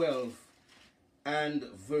chapter 12 and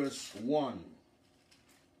verse 1.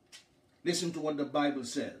 Listen to what the Bible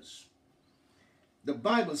says. The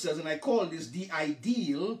Bible says, and I call this the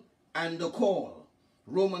ideal and the call.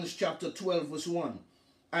 Romans chapter 12 verse 1.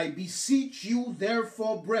 I beseech you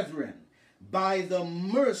therefore, brethren, by the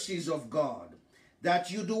mercies of God,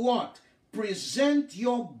 that you do what? Present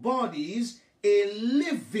your bodies a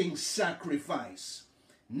living sacrifice.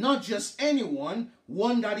 Not just anyone,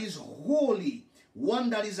 one that is holy, one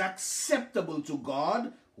that is acceptable to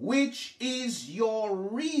God, which is your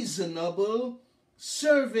reasonable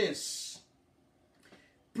service.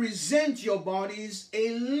 Present your bodies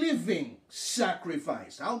a living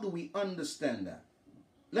sacrifice. How do we understand that?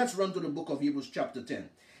 Let's run to the book of Hebrews chapter 10.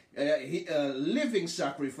 Living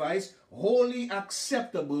sacrifice, wholly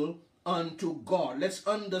acceptable unto God. Let's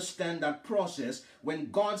understand that process. When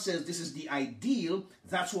God says this is the ideal,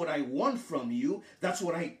 that's what I want from you, that's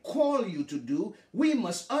what I call you to do, we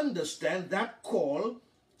must understand that call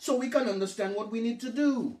so we can understand what we need to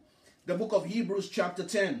do. The book of Hebrews chapter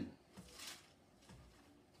 10.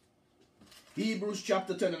 Hebrews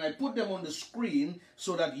chapter 10, and I put them on the screen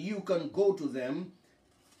so that you can go to them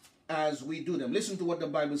as we do them. Listen to what the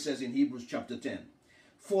Bible says in Hebrews chapter 10.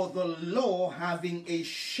 For the law, having a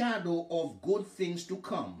shadow of good things to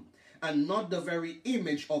come, and not the very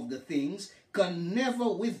image of the things, can never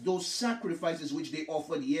with those sacrifices which they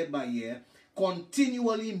offered year by year,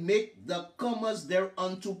 continually make the comers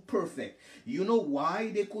thereunto perfect. You know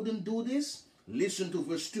why they couldn't do this? Listen to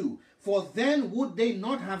verse 2. For then would they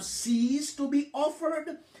not have ceased to be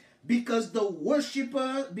offered? Because the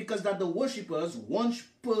worshippers once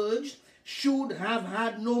purged should have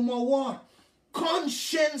had no more what?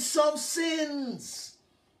 Conscience of sins.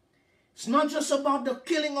 It's not just about the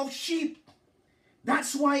killing of sheep.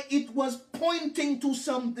 That's why it was pointing to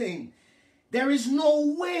something. There is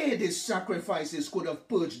no way these sacrifices could have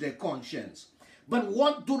purged their conscience. But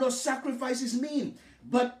what do those sacrifices mean?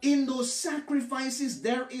 But in those sacrifices,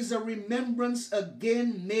 there is a remembrance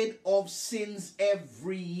again made of sins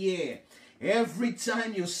every year. Every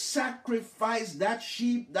time you sacrifice that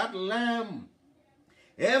sheep, that lamb,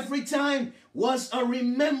 every time was a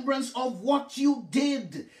remembrance of what you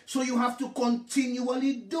did. So you have to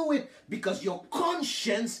continually do it because your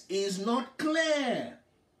conscience is not clear.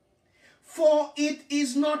 For it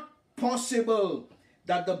is not possible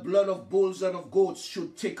that the blood of bulls and of goats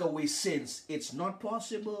should take away sins. It's not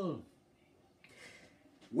possible.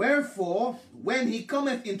 Wherefore, when he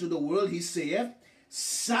cometh into the world, he saith,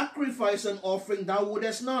 sacrifice and offering thou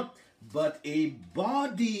wouldest not, but a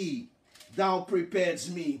body thou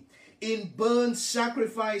preparest me. In burnt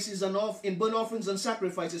sacrifices and in burnt offerings and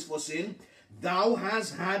sacrifices for sin, thou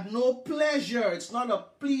hast had no pleasure. It's not a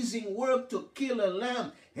pleasing work to kill a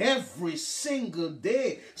lamb every single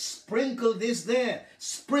day. Sprinkle this there,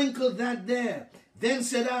 sprinkle that there. Then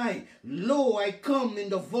said I, lo, I come, in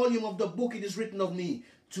the volume of the book it is written of me,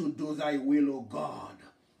 to do thy will, O God.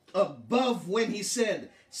 Above when he said,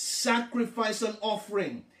 sacrifice and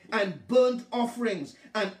offering, and burnt offerings,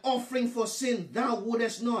 and offering for sin, thou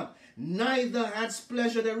wouldest not, neither hadst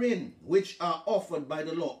pleasure therein, which are offered by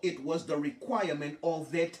the law. It was the requirement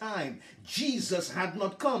of their time. Jesus had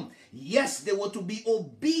not come. Yes, they were to be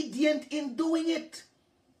obedient in doing it.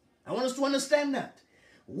 I want us to understand that.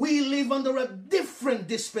 We live under a different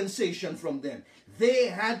dispensation from them. They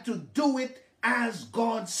had to do it as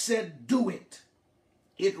God said do it.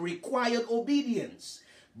 It required obedience,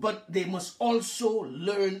 but they must also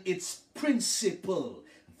learn its principle.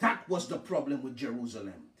 That was the problem with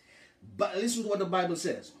Jerusalem. But listen to what the Bible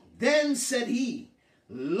says. Then said he,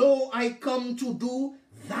 lo, I come to do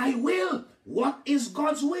thy will. What is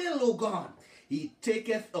God's will, O God? He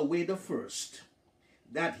taketh away the first,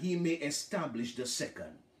 that he may establish the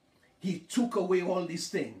second. He took away all these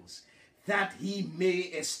things, that he may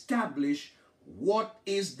establish what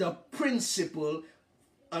is the principle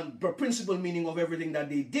and the principal meaning of everything that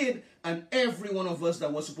they did, and every one of us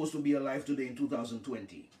that was supposed to be alive today in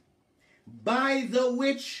 2020. By the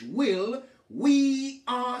which will we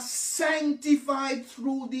are sanctified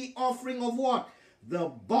through the offering of what? The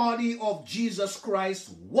body of Jesus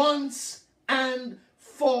Christ once and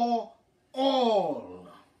for all.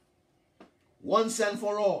 Once and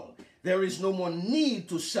for all. There is no more need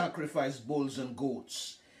to sacrifice bulls and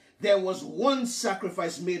goats. There was one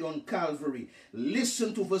sacrifice made on Calvary.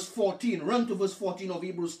 Listen to verse 14. Run to verse 14 of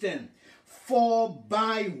Hebrews 10. For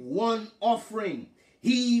by one offering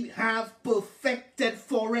he hath perfected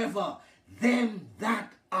forever them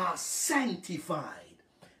that are sanctified.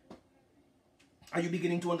 Are you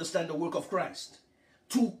beginning to understand the work of Christ?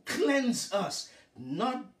 To cleanse us,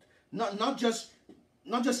 not just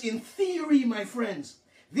in theory, my friends.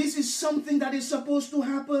 This is something that is supposed to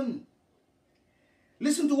happen.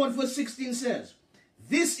 Listen to what verse 16 says.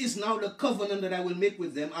 This is now the covenant that I will make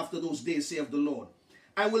with them after those days, saith the Lord.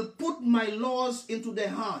 I will put my laws into their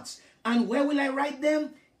hearts. And where will I write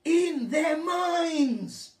them? In their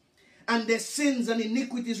minds. And their sins and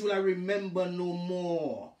iniquities will I remember no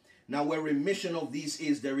more. Now where remission of these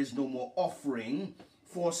is, there is no more offering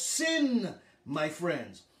for sin, my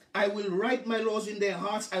friends. I will write my laws in their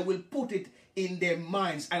hearts. I will put it in their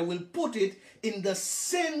minds. I will put it in the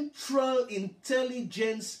central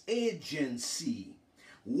intelligence agency.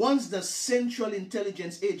 Once the central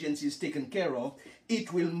intelligence agency is taken care of,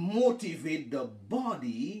 it will motivate the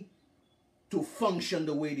body to function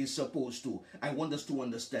the way it is supposed to. I want us to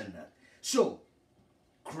understand that. So,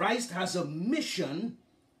 Christ has a mission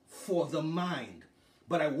for the mind.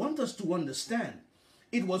 But I want us to understand,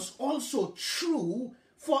 it was also true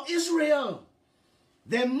for Israel.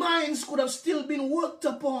 Their minds could have still been worked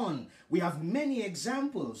upon. We have many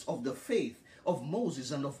examples of the faith of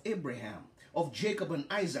Moses and of Abraham, of Jacob and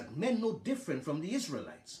Isaac, men no different from the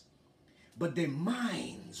Israelites. But their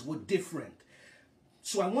minds were different.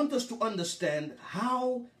 So I want us to understand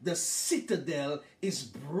how the citadel is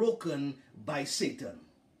broken by Satan.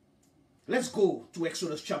 Let's go to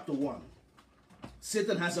Exodus chapter 1.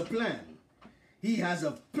 Satan has a plan. He has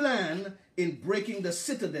a plan in breaking the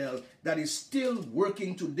citadel that is still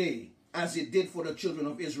working today, as it did for the children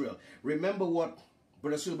of Israel. Remember what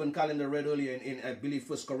Brother Silban Calendar read earlier in I believe,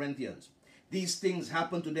 1 Corinthians. These things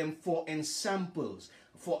happen to them for ensamples.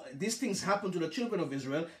 For these things happen to the children of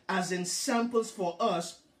Israel as ensamples for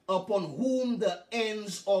us, upon whom the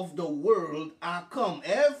ends of the world are come.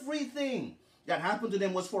 Everything that happened to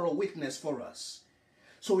them was for a witness for us.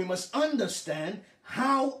 So we must understand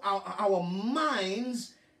how our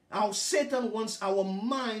minds, how Satan wants our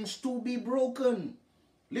minds to be broken.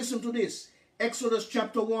 Listen to this. Exodus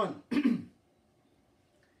chapter 1.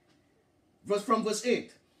 verse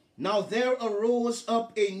 8. Now there arose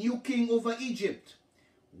up a new king over Egypt,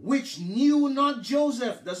 which knew not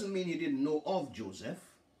Joseph. Doesn't mean he didn't know of Joseph,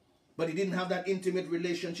 but he didn't have that intimate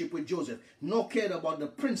relationship with Joseph, nor cared about the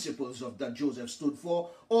principles of that Joseph stood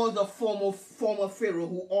for, or the former Pharaoh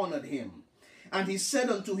who honored him. And he said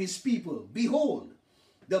unto his people, Behold,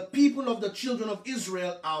 the people of the children of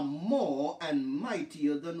Israel are more and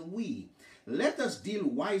mightier than we. Let us deal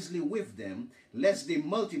wisely with them, lest they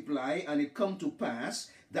multiply, and it come to pass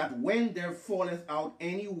that when there falleth out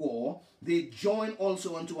any war, they join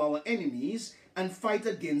also unto our enemies, and fight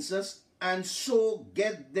against us, and so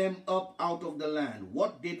get them up out of the land.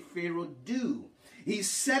 What did Pharaoh do? He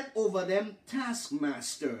set over them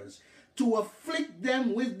taskmasters to afflict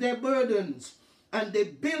them with their burdens. And they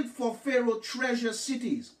built for Pharaoh treasure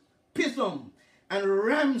cities, Pithom and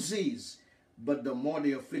Ramses. But the more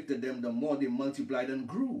they afflicted them, the more they multiplied and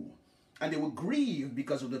grew. And they were grieved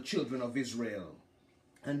because of the children of Israel.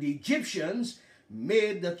 And the Egyptians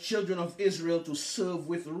made the children of Israel to serve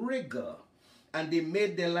with rigor. And they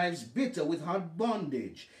made their lives bitter with hard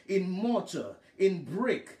bondage, in mortar, in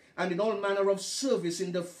brick, and in all manner of service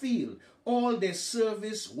in the field. All their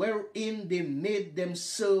service wherein they made them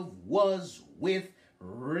serve was with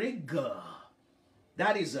rigor.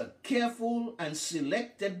 That is a careful and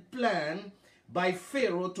selected plan by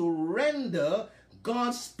Pharaoh to render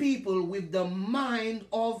God's people with the mind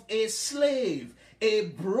of a slave, a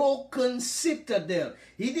broken citadel.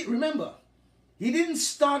 Remember, he didn't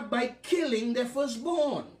start by killing their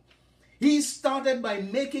firstborn. He started by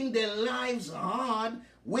making their lives hard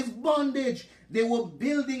with bondage. They were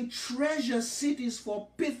building treasure cities for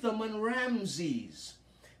Pithom and Ramses.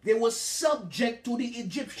 They were subject to the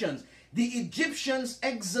Egyptians. The Egyptians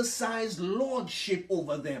exercised lordship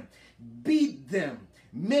over them, beat them,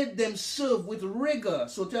 made them serve with rigor.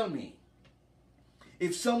 So tell me,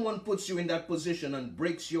 if someone puts you in that position and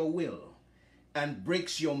breaks your will and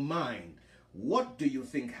breaks your mind, what do you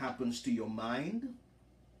think happens to your mind?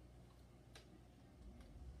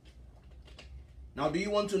 Now, do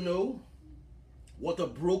you want to know what a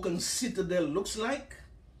broken citadel looks like?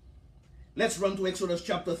 Let's run to Exodus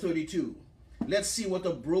chapter 32. Let's see what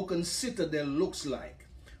a broken citadel looks like.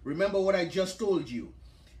 Remember what I just told you.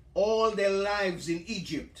 All their lives in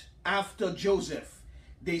Egypt, after Joseph,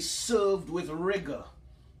 they served with rigor.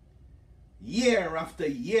 Year after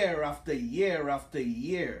year after year after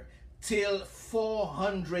year, till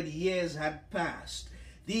 400 years had passed.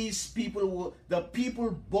 These people were, the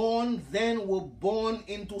people born then were born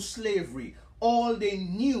into slavery. All they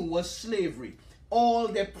knew was slavery. All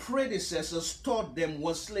their predecessors taught them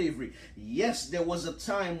was slavery. Yes, there was a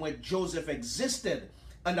time when Joseph existed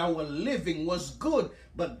and our living was good,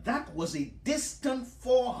 but that was a distant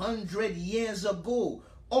 400 years ago.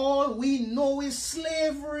 All we know is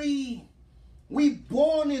slavery. We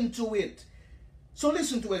born into it. So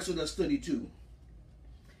listen to Exodus 32.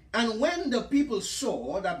 And when the people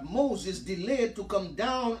saw that Moses delayed to come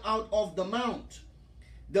down out of the mount,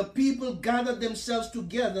 the people gathered themselves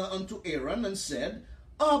together unto Aaron and said,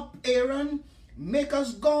 Up, Aaron, make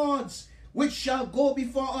us gods, which shall go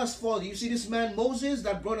before us. For you see this man Moses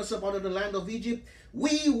that brought us up out of the land of Egypt?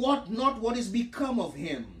 We wot not what is become of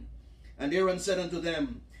him. And Aaron said unto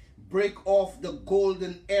them, Break off the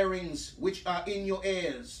golden earrings which are in your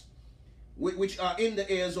ears, which are in the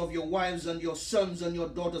ears of your wives and your sons and your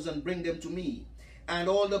daughters, and bring them to me. And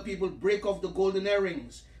all the people brake off the golden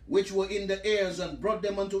earrings which were in the ears, and brought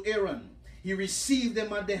them unto Aaron. He received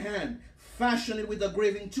them at the hand, fashioned it with a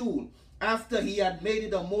graving tool, after he had made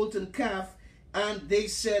it a molten calf. And they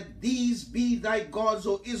said, These be thy gods,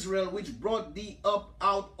 O Israel, which brought thee up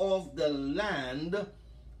out of the land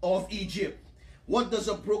of Egypt. What does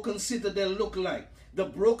a broken citadel look like? The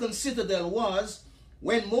broken citadel was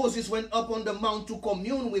when Moses went up on the mount to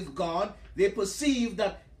commune with God. They perceived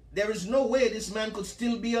that there is no way this man could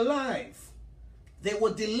still be alive. They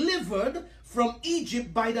were delivered from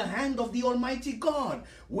Egypt by the hand of the Almighty God,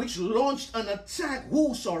 which launched an attack,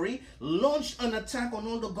 launched an attack on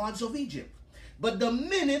all the gods of Egypt. But the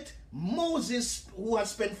minute Moses, who had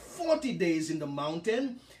spent 40 days in the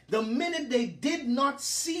mountain, the minute they did not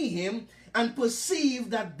see him and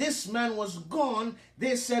perceived that this man was gone,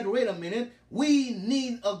 they said, wait a minute, we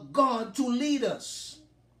need a God to lead us.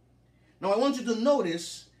 Now I want you to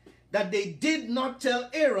notice that they did not tell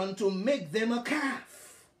Aaron to make them a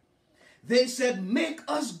calf. They said, make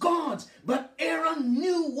us gods. But Aaron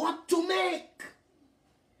knew what to make,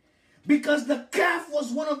 because the calf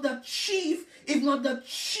was one of the chief, if not the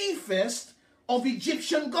chiefest, of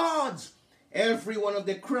Egyptian gods. Every one of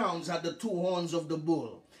the crowns had the two horns of the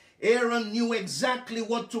bull. Aaron knew exactly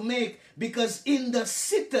what to make, because in the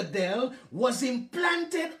citadel was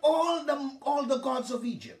implanted all the gods of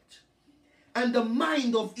Egypt. And the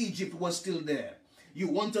mind of Egypt was still there. You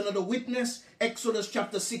want another witness? Exodus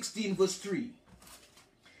chapter 16 verse 3.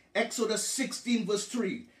 Exodus 16 verse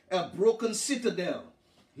 3. A broken citadel.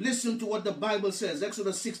 Listen to what the Bible says.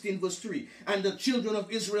 Exodus 16 verse 3. And the children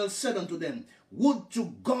of Israel said unto them, Would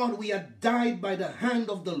to God we had died by the hand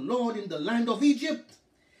of the Lord in the land of Egypt,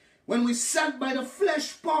 when we sat by the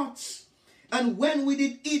flesh pots, and when we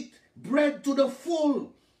did eat bread to the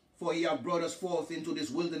full. For he hath brought us forth into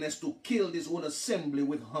this wilderness to kill this whole assembly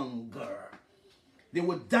with hunger. They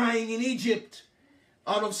were dying in Egypt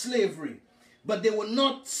out of slavery, but they were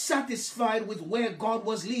not satisfied with where God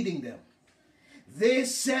was leading them. They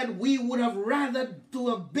said, we would have rather to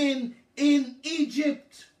have been in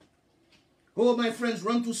Egypt. Oh, my friends,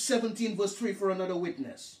 run to 17 verse 3 for another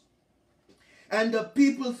witness. And the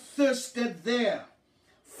people thirsted there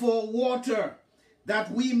for water,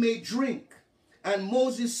 that we may drink. And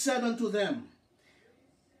Moses said unto them,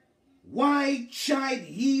 Why chide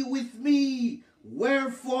ye with me?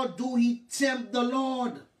 Wherefore do ye tempt the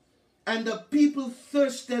Lord? And the people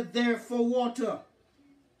thirsted there for water.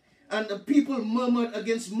 And the people murmured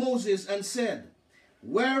against Moses and said,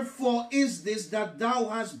 Wherefore is this that thou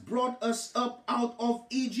hast brought us up out of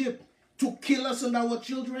Egypt, to kill us and our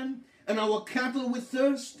children and our cattle with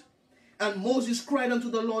thirst? And Moses cried unto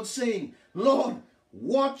the Lord, saying, Lord,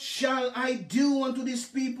 what shall I do unto these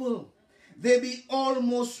people? They be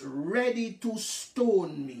almost ready to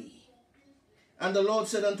stone me. And the Lord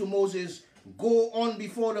said unto Moses, Go on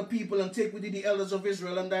before the people, and take with thee the elders of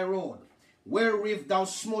Israel and thy rod, wherewith thou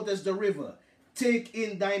smotest the river. Take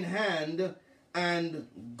in thine hand and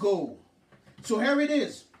go. So here it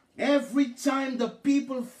is. Every time the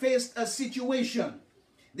people faced a situation,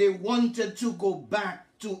 they wanted to go back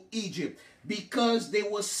to Egypt, because they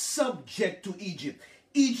were subject to Egypt.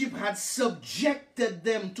 Egypt had subjected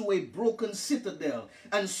them to a broken citadel,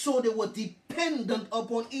 and so they were dependent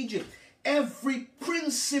upon Egypt. Every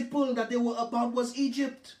principle that they were about was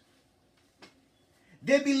Egypt.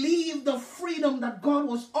 They believed the freedom that God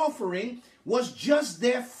was offering was just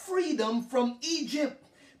their freedom from Egypt.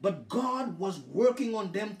 But God was working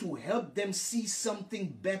on them to help them see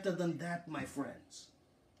something better than that, my friends.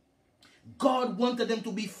 God wanted them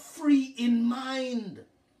to be free in mind,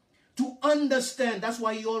 to understand. That's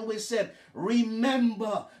why he always said,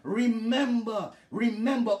 remember, remember,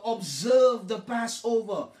 remember. Observe the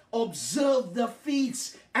Passover, observe the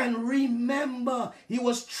feasts, and remember. He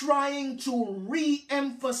was trying to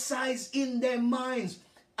re-emphasize in their minds,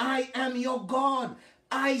 I am your God.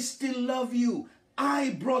 I still love you.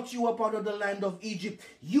 I brought you up out of the land of Egypt.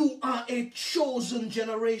 You are a chosen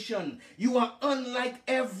generation. You are unlike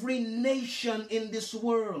every nation in this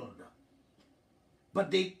world.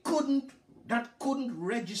 But that couldn't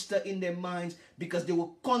register in their minds because they were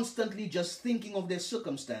constantly just thinking of their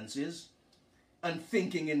circumstances and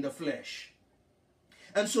thinking in the flesh.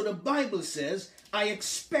 And so the Bible says, I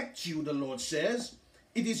expect you, the Lord says,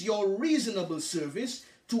 it is your reasonable service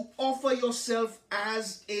to offer yourself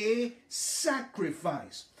as a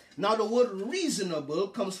sacrifice. Now the word reasonable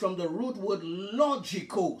comes from the root word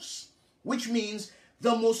logikos, which means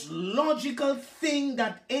the most logical thing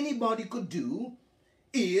that anybody could do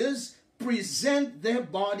is present their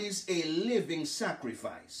bodies a living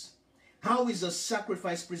sacrifice. How is a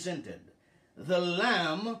sacrifice presented? The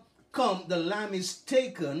lamb is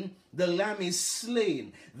taken, the lamb is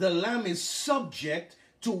slain, the lamb is subject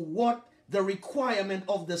to what the requirement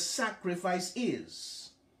of the sacrifice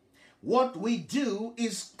is. What we do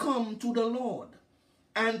is come to the Lord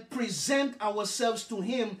and present ourselves to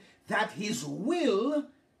him that his will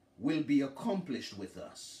be accomplished with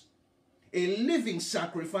us. A living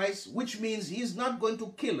sacrifice, which means he's not going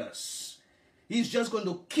to kill us. He's just going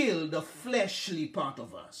to kill the fleshly part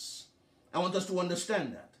of us. I want us to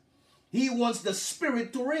understand that. He wants the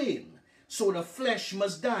spirit to reign, so the flesh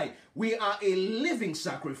must die. We are a living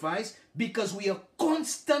sacrifice because we are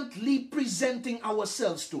constantly presenting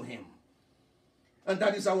ourselves to him. And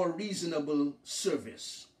that is our reasonable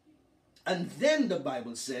service. And then the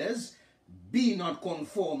Bible says, be not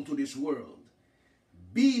conformed to this world.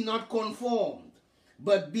 Be not conformed,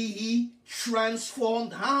 but be ye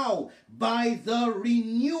transformed. How? By the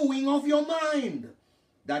renewing of your mind,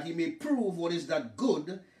 that ye may prove what is that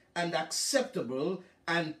good and acceptable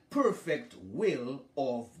and perfect will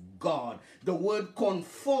of God. The word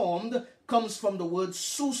conformed comes from the word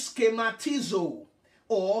suschematizo,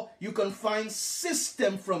 or you can find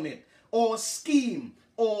system from it, or scheme,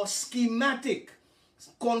 or schematic.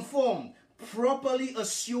 Conformed, properly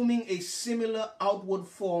assuming a similar outward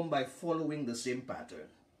form by following the same pattern.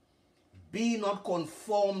 Be not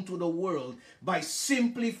conformed to the world by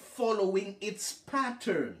simply following its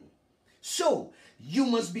pattern. So, you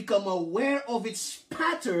must become aware of its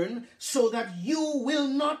pattern so that you will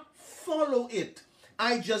not follow it.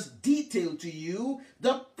 I just detailed to you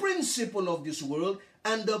the principle of this world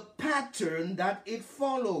and the pattern that it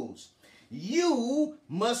follows. You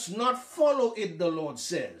must not follow it, the Lord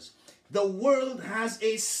says. The world has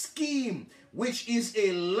a scheme, which is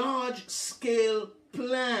a large-scale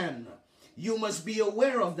plan. You must be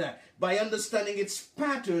aware of that. By understanding its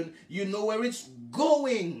pattern, you know where it's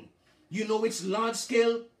going. You know its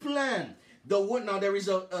large-scale plan. Now there is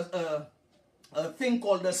a thing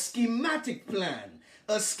called a schematic plan.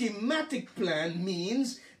 A schematic plan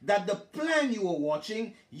means that the plan you are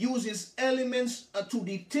watching uses elements to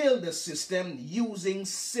detail the system using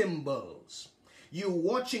symbols. You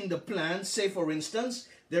watching the plan, say for instance,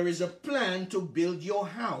 there is a plan to build your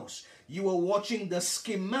house. You are watching the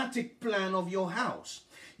schematic plan of your house.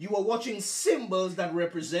 You are watching symbols that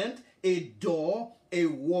represent a door, a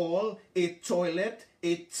wall, a toilet,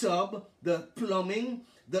 a tub, the plumbing,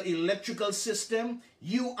 the electrical system.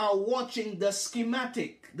 You are watching the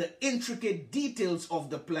schematic, the intricate details of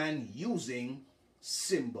the plan using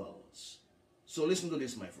symbols. So listen to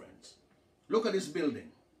this, my friends. Look at this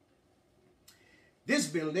building. This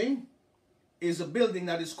building is a building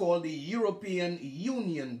that is called the European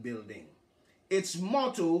Union building. Its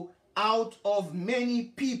motto, out of many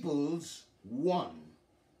peoples, one.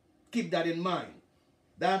 Keep that in mind.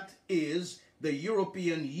 That is the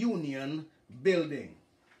European Union building.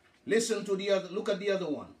 Listen to the other, look at the other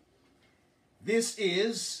one. This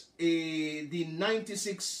is the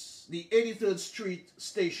 83rd Street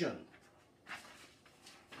station.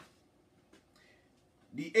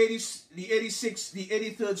 The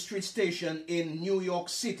 83rd Street station in New York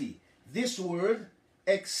City. This word,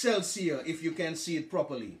 Excelsior, if you can see it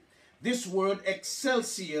properly. This word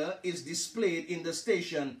Excelsior is displayed in the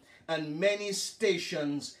station and many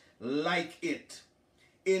stations like it.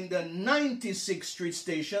 In the 96th Street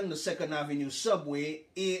station, the 2nd Avenue subway,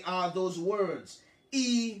 are those words,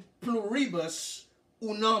 E pluribus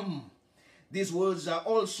unum. These words are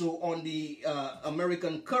also on the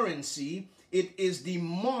American currency. It is the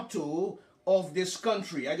motto of this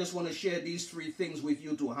country. I just want to share these three things with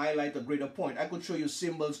you to highlight a greater point. I could show you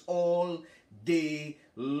symbols all day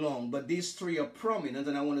long, but these three are prominent,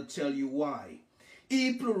 and I want to tell you why.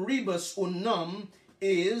 E pluribus unum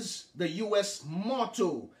is the U.S.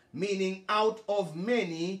 motto, meaning out of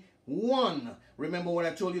many, one. Remember what I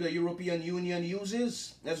told you the European Union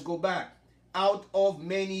uses? Let's go back. Out of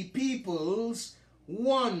many peoples,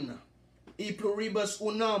 one. E pluribus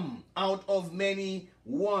unum, out of many,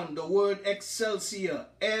 one. The word Excelsior,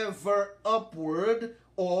 ever upward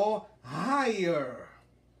or higher.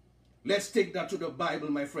 Let's take that to the Bible,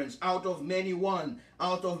 my friends. Out of many, one.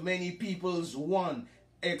 Out of many peoples, one.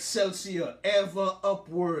 Excelsior, ever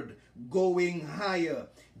upward, going higher.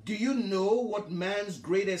 Do you know what man's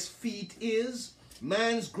greatest feat is?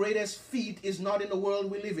 Man's greatest feat is not in the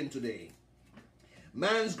world we live in today.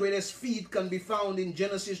 Man's greatest feat can be found in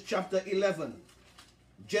Genesis chapter 11.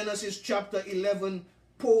 Genesis chapter 11,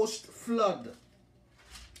 post-flood.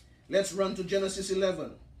 Let's run to Genesis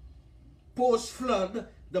 11. Post-flood,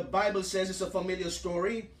 the Bible says, it's a familiar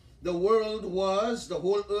story. The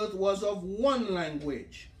whole earth was of one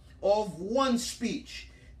language, of one speech.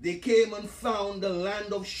 They came and found the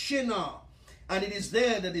land of Shinar, and it is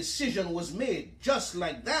there the decision was made, just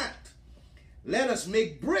like that. Let us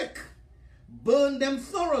make brick, burn them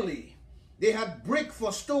thoroughly. They had brick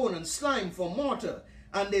for stone and slime for mortar,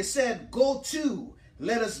 and they said, go to,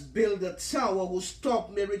 let us build a tower whose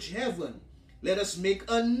top may reach heaven. Let us make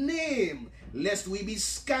a name, lest we be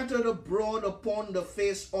scattered abroad upon the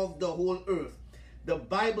face of the whole earth. The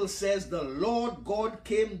Bible says the Lord God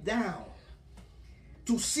came down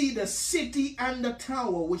to see the city and the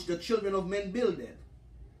tower which the children of men builded.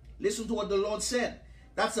 Listen to what the Lord said.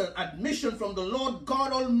 That's an admission from the Lord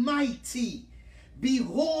God Almighty.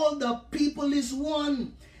 Behold, the people is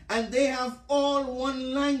one, and they have all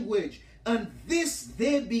one language, and this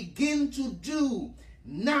they begin to do.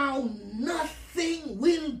 Now nothing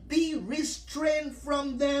will be restrained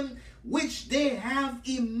from them which they have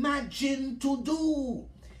imagined to do.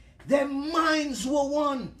 Their minds were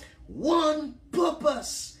one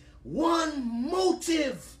purpose, one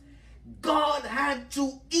motive. God had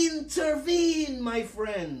to intervene, my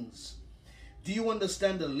friends. Do you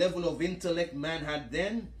understand the level of intellect man had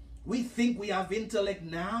then? We think we have intellect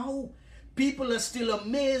now. People are still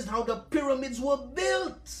amazed how the pyramids were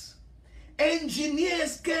built.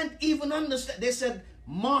 Engineers can't even understand. They said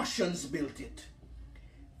Martians built it.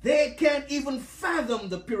 They can't even fathom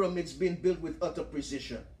the pyramids being built with utter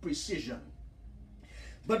precision.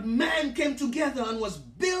 But man came together and was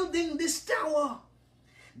building this tower.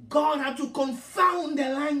 God had to confound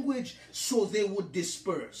their language so they would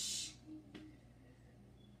disperse.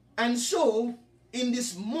 And so, in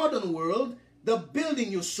this modern world, the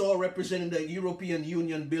building you saw representing the European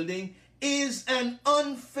Union building is an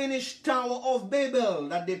unfinished Tower of Babel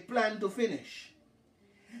that they plan to finish.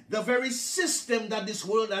 The very system that this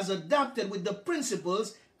world has adopted with the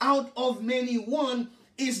principles out of many one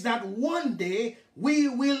is that one day we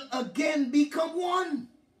will again become one.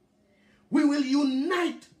 We will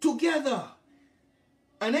unite together.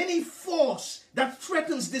 And any force that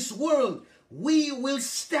threatens this world, we will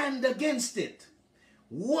stand against it.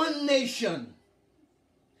 One nation,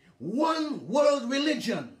 one world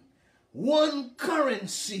religion, one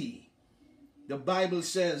currency. The Bible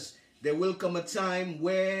says there will come a time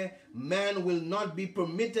where man will not be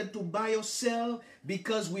permitted to buy or sell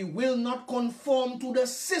because we will not conform to the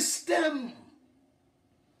system.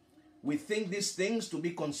 We think these things to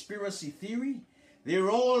be conspiracy theory.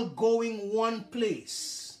 They're all going one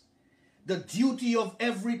place. The duty of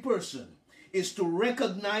every person is to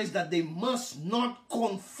recognize that they must not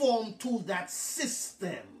conform to that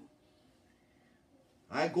system.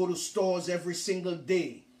 I go to stores every single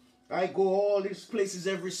day. I go all these places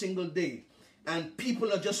every single day. And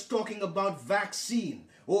people are just talking about vaccine.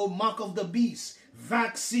 Oh, mark of the beast.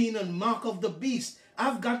 Vaccine and mark of the beast.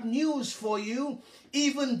 I've got news for you.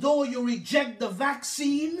 Even though you reject the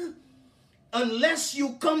vaccine, unless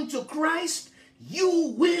you come to Christ,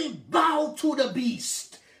 you will bow to the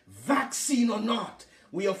beast. Vaccine or not.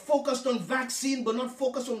 We are focused on vaccine, but not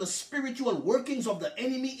focused on the spiritual workings of the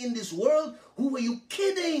enemy in this world. Who are you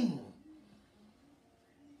kidding?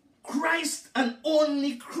 Christ and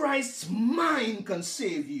only Christ's mind can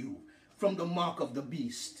save you from the mark of the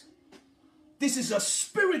beast. This is a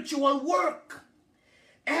spiritual work.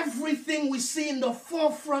 Everything we see in the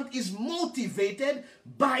forefront is motivated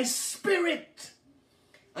by spirit.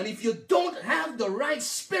 And if you don't have the right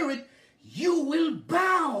spirit, you will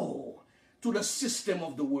bow to the system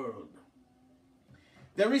of the world.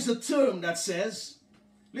 There is a term that says,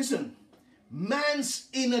 listen, man's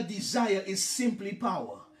inner desire is simply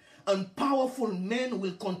power. And powerful men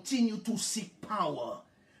will continue to seek power,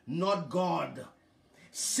 not God.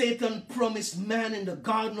 Satan promised man in the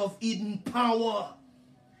Garden of Eden power.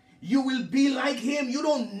 You will be like him. You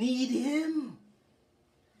don't need him.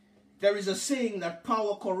 There is a saying that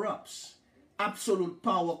power corrupts. Absolute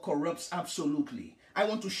power corrupts absolutely. I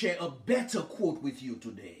want to share a better quote with you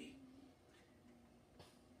today.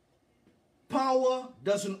 Power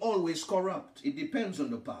doesn't always corrupt. It depends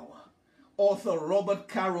on the power. Author Robert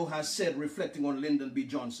Caro has said, reflecting on Lyndon B.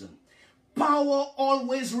 Johnson, power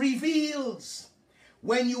always reveals.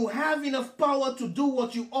 When you have enough power to do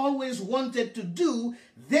what you always wanted to do,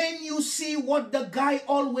 then you see what the guy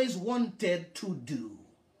always wanted to do.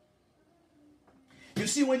 You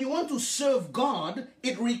see, when you want to serve God,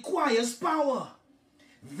 it requires power.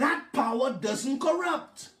 That power doesn't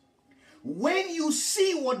corrupt. When you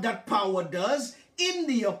see what that power does in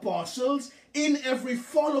the apostles, in every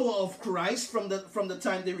follower of Christ from the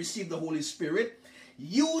time they received the Holy Spirit,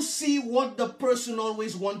 you see what the person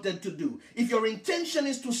always wanted to do. If your intention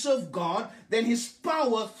is to serve God, then his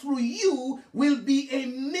power through you will be a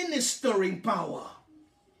ministering power.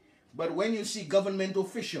 But when you see government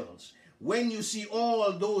officials, when you see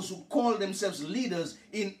all those who call themselves leaders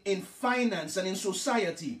in finance and in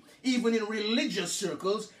society, even in religious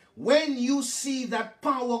circles, when you see that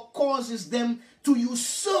power causes them to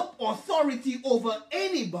usurp authority over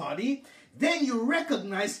anybody, then you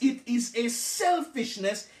recognize it is a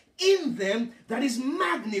selfishness in them that is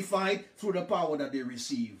magnified through the power that they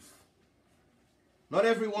receive. Not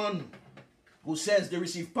everyone who says they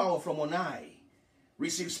receive power from on high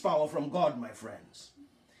receives power from God, my friends.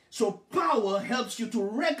 So power helps you to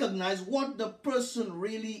recognize what the person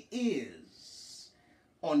really is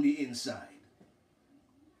on the inside.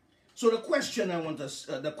 So the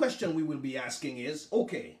question we will be asking is,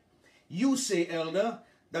 okay, you say, Elder,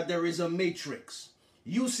 that there is a matrix.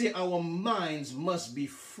 You say our minds must be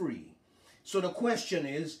free. So the question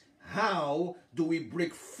is, how do we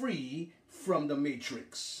break free from the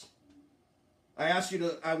matrix?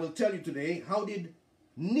 I will tell you today, how did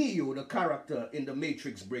Neo, the character in the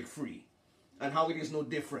Matrix, break free? And how it is no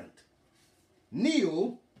different.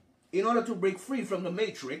 Neo, in order to break free from the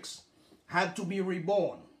Matrix, had to be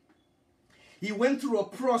reborn. He went through a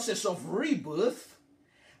process of rebirth,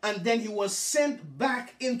 and then he was sent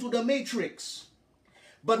back into the Matrix.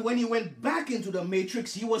 But when he went back into the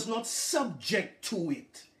Matrix, he was not subject to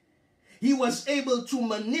it. He was able to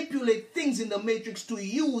manipulate things in the Matrix to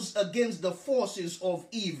use against the forces of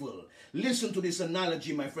evil. Listen to this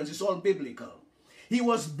analogy, my friends. It's all biblical. He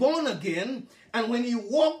was born again, and when he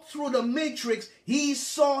walked through the Matrix, he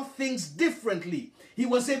saw things differently. He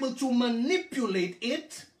was able to manipulate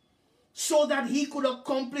it so that he could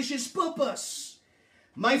accomplish his purpose.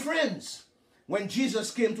 My friends, when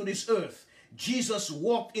Jesus came to this earth, Jesus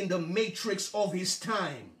walked in the matrix of his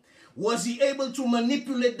time. Was he able to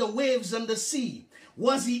manipulate the waves and the sea?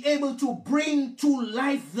 Was he able to bring to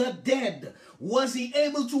life the dead? Was he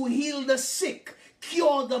able to heal the sick,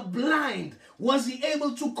 cure the blind? Was he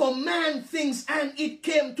able to command things and it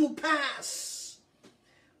came to pass?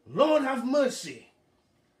 Lord have mercy.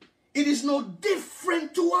 It is no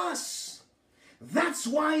different to us. That's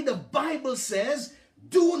why the Bible says,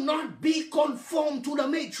 do not be conformed to the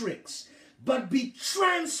matrix, but be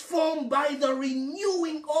transformed by the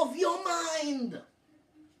renewing of your mind.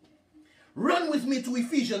 Run with me to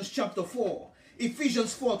Ephesians chapter 4.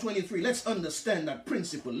 Ephesians 4:23. Let's understand that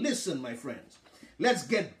principle. Listen, my friends. Let's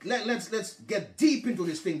get deep into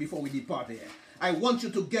this thing before we depart here. I want you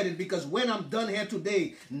to get it, because when I'm done here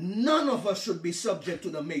today, none of us should be subject to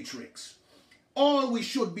the matrix. All we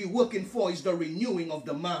should be working for is the renewing of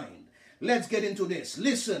the mind. Let's get into this.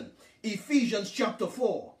 Listen, Ephesians chapter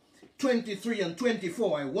 4, 23 and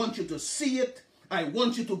 24. I want you to see it. I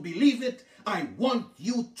want you to believe it. I want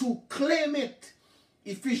you to claim it.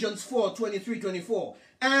 Ephesians 4, 23, 24.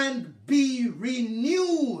 And be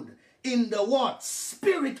renewed in the what?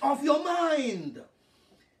 Spirit of your mind.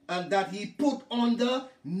 And that he put on the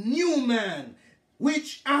new man,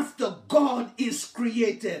 which after God is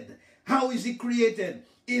created. How is he created?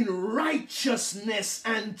 In righteousness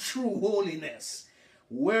and true holiness.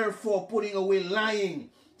 Wherefore, putting away lying,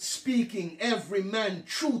 speaking every man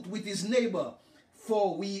truth with his neighbor,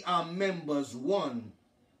 for we are members one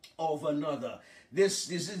of another. This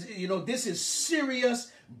is, this is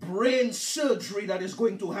serious brain surgery that is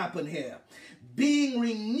going to happen here. Being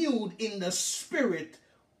renewed in the spirit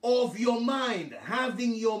of your mind,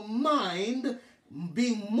 having your mind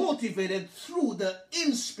being motivated through the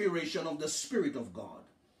inspiration of the Spirit of God.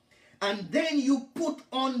 And then you put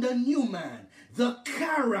on the new man, the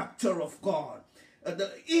character of God,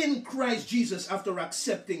 in Christ Jesus after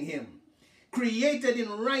accepting him, created in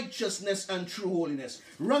righteousness and true holiness.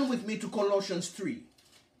 Run with me to Colossians 3.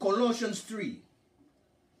 Colossians 3.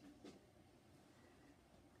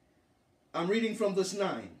 I'm reading from verse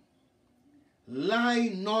 9.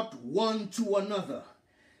 Lie not one to another,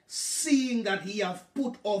 seeing that ye have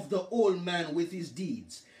put off the old man with his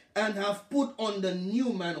deeds, and have put on the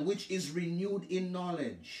new man, which is renewed in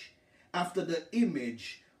knowledge, after the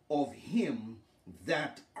image of him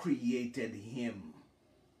that created him.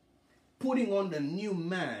 Putting on the new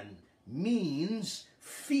man means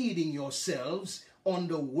feeding yourselves on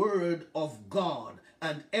the word of God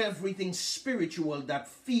and everything spiritual that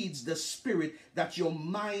feeds the spirit, that your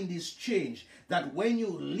mind is changed, that when you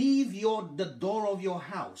leave the door of your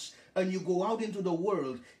house and you go out into the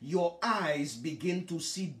world, your eyes begin to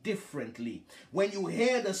see differently. When you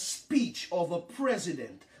hear the speech of a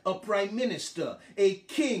president, a prime minister, a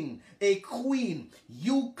king, a queen,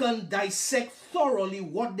 you can dissect thoroughly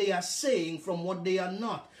what they are saying from what they are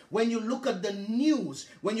not. When you look at the news,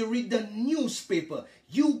 when you read the newspaper,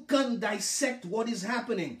 you can dissect what is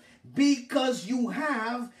happening because you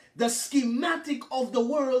have the schematic of the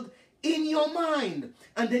world in your mind.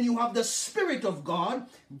 And then you have the Spirit of God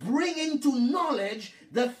bringing to knowledge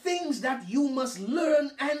the things that you must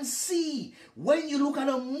learn and see. When you look at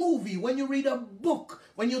a movie, when you read a book,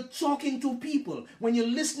 when you're talking to people, when you're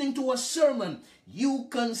listening to a sermon, you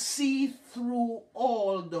can see through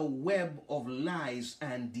all the web of lies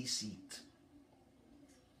and deceit.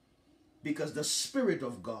 Because the Spirit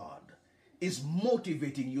of God is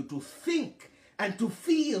motivating you to think and to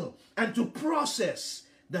feel and to process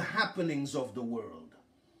the happenings of the world.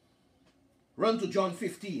 Run to John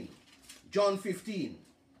 15. John 15.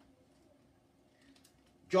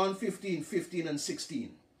 John 15, 15 and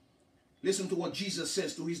 16. Listen to what Jesus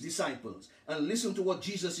says to his disciples. And listen to what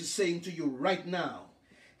Jesus is saying to you right now.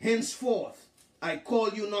 Henceforth, I call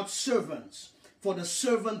you not servants, for the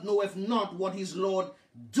servant knoweth not what his Lord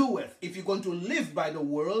doeth. If you're going to live by the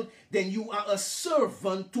world, then you are a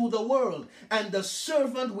servant to the world. And the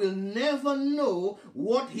servant will never know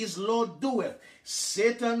what his Lord doeth.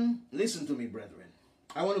 Satan, listen to me, brethren.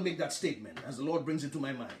 I want to make that statement as the Lord brings it to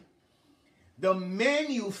my mind. The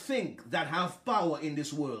men you think that have power in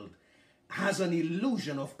this world has an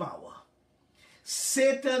illusion of power.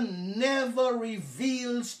 Satan never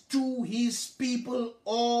reveals to his people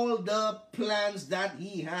all the plans that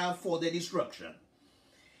he has for their destruction.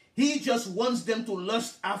 He just wants them to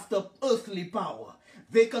lust after earthly power.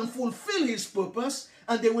 They can fulfill his purpose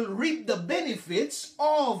and they will reap the benefits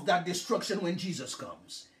of that destruction when Jesus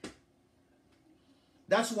comes.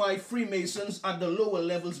 That's why Freemasons at the lower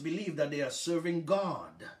levels believe that they are serving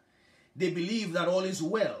God. They believe that all is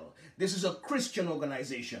well. This is a Christian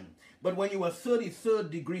organization. But when you are 33rd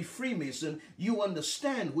degree Freemason, you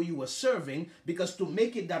understand who you are serving, because to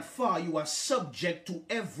make it that far, you are subject to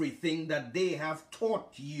everything that they have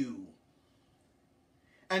taught you.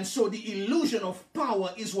 And so the illusion of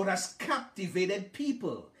power is what has captivated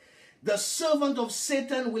people. The servant of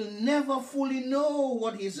Satan will never fully know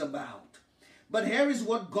what he's about. But here is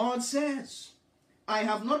what God says. I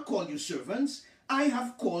have not called you servants, I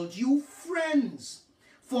have called you friends.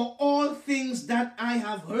 For all things that I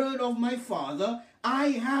have heard of my Father,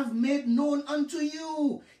 I have made known unto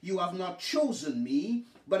you. You have not chosen me,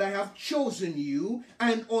 but I have chosen you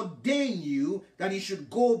and ordained you that he should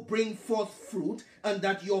go bring forth fruit, and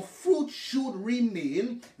that your fruit should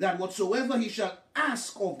remain, that whatsoever he shall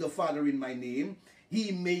ask of the Father in my name,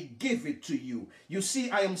 he may give it to you. You see,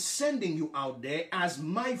 I am sending you out there as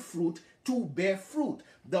my fruit to bear fruit.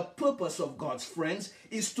 The purpose of God's friends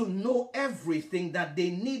is to know everything that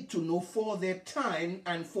they need to know for their time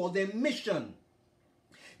and for their mission.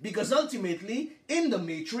 Because ultimately, in the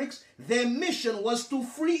Matrix, their mission was to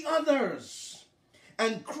free others.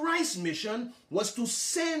 And Christ's mission was to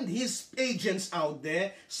send his agents out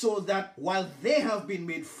there so that while they have been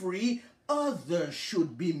made free, others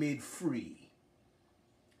should be made free.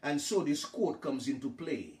 And so this quote comes into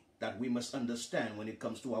play that we must understand when it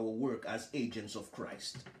comes to our work as agents of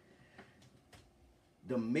Christ.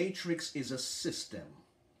 The Matrix is a system.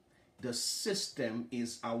 The system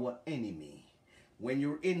is our enemy. When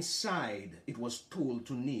you're inside, it was told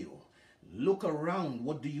to kneel. Look around,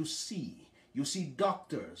 what do you see? You see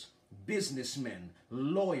doctors, businessmen,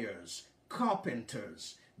 lawyers,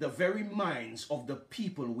 carpenters, the very minds of the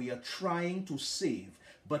people we are trying to save.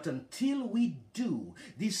 But until we do,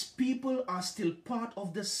 these people are still part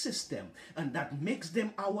of the system, and that makes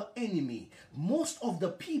them our enemy. Most of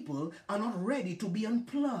the people are not ready to be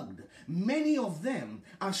unplugged. Many of them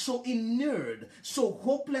are so inured, so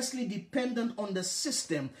hopelessly dependent on the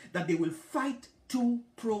system that they will fight to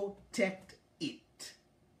protect it.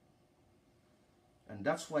 And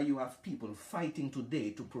that's why you have people fighting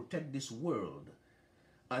today to protect this world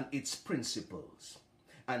and its principles.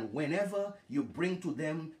 And whenever you bring to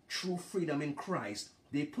them true freedom in Christ,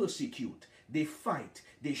 they persecute, they fight,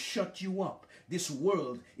 they shut you up. This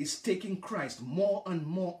world is taking Christ more and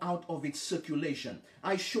more out of its circulation.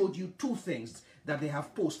 I showed you two things that they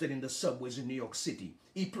have posted in the subways in New York City: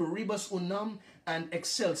 E Pluribus Unum and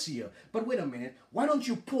Excelsior. But wait a minute, why don't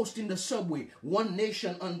you post in the subway, one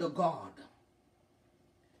nation under God?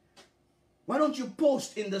 Why don't you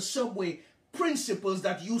post in the subway principles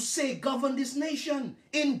that you say govern this nation?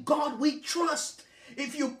 In God we trust.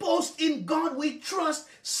 If you post in God we trust,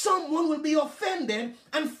 someone will be offended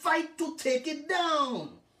and fight to take it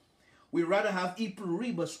down. We rather have E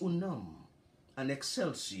Pluribus Unum and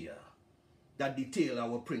Excelsior that detail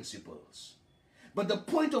our principles. But the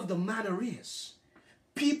point of the matter is,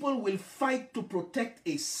 people will fight to protect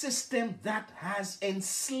a system that has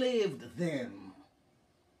enslaved them.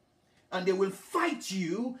 And they will fight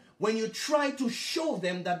you when you try to show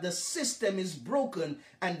them that the system is broken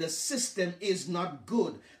and the system is not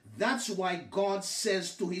good. That's why God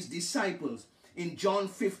says to his disciples in John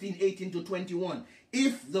 15:18-21,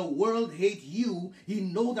 if the world hate you, he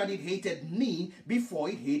know that it hated me before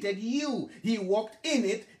it hated you. He walked in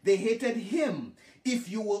it, they hated him. If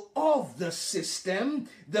you were of the system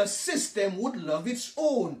would love its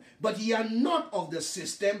own. But ye are not of the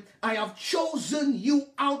system. I have chosen you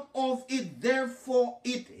out of it, therefore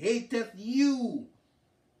it hateth you.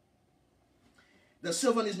 The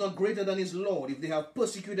servant is not greater than his Lord. If they have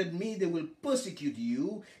persecuted me, they will persecute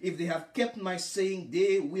you. If they have kept my saying,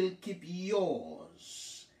 they will keep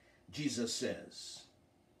yours, Jesus says.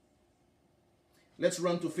 Let's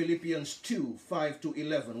run to Philippians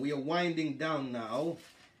 2:5-11. We are winding down now.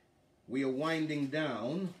 We are winding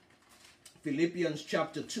down. Philippians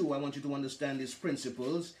chapter 2. I want you to understand these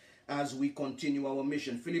principles as we continue our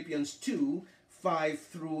mission. Philippians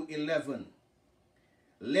 2:5-11.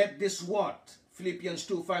 Let this what? Philippians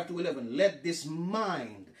 2:5-11. Let this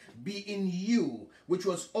mind be in you, which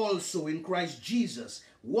was also in Christ Jesus.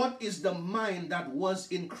 What is the mind that was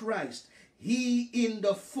in Christ? He, in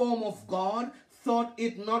the form of God, thought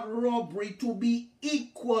it not robbery to be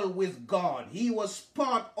equal with God. He was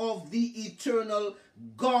part of the eternal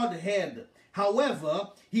Godhead. However,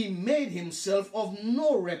 he made himself of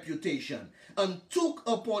no reputation and took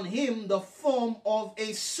upon him the form of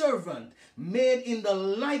a servant, made in the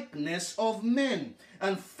likeness of men,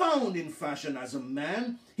 and found in fashion as a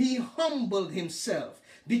man. He humbled himself,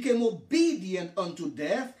 became obedient unto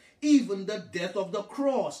death, even the death of the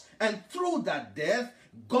cross. And through that death,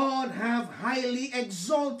 God have highly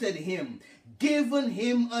exalted him, given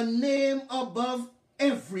him a name above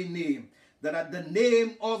every name, that at the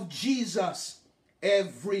name of Jesus,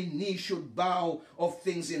 every knee should bow, of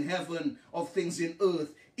things in heaven, of things in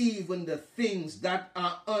earth, even the things that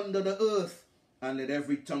are under the earth. And let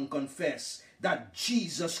every tongue confess that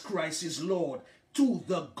Jesus Christ is Lord, to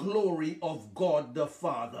the glory of God the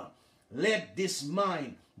Father. Let this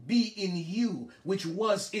mind be in you, which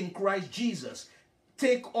was in Christ Jesus.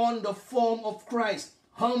 Take on the form of Christ.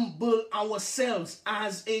 Humble ourselves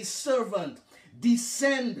as a servant.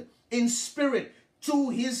 Descend in spirit to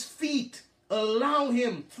his feet. Allow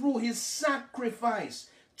him, through his sacrifice,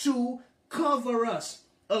 to cover us.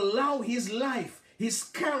 Allow his life, his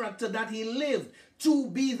character that he lived, to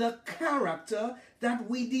be the character that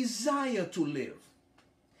we desire to live.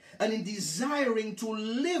 And in desiring to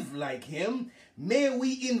live like him, may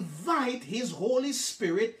we invite his Holy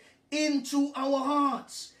Spirit into our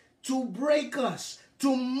hearts to break us,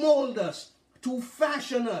 to mold us, to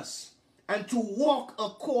fashion us, and to walk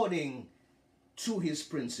according to his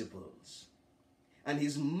principles. And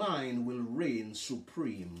his mind will reign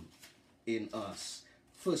supreme in us.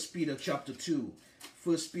 1 Peter chapter 2.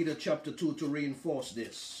 1 Peter chapter 2 to reinforce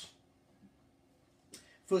this.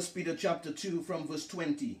 1 Peter chapter 2 from verse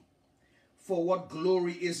 20. For what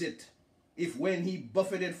glory is it, if when he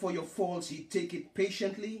buffeted for your faults, he take it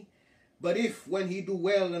patiently? But if when he do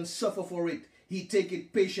well and suffer for it, he take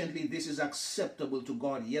it patiently, this is acceptable to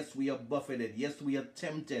God. Yes, we are buffeted. Yes, we are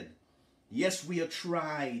tempted. Yes, we are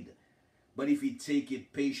tried. But if we take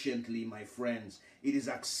it patiently, my friends, it is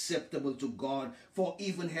acceptable to God. For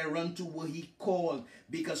even hereunto were he called,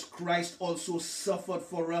 because Christ also suffered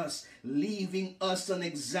for us, leaving us an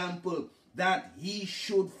example that he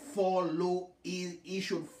should follow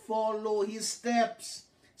his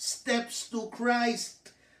steps to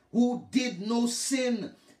Christ, who did no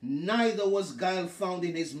sin, neither was guile found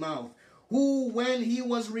in his mouth, who when he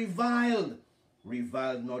was reviled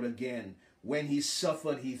not again. When he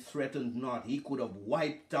suffered, he threatened not. He could have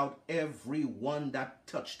wiped out everyone that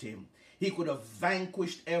touched him. He could have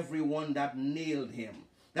vanquished everyone that nailed him,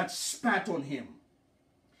 that spat on him,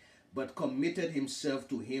 but committed himself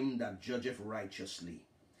to him that judgeth righteously,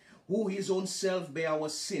 who his own self bare our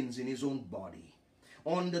sins in his own body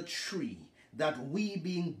on the tree, that we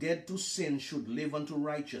being dead to sin should live unto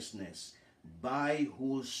righteousness, by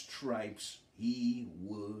whose stripes he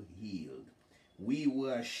were healed. We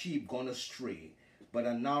were as sheep gone astray, but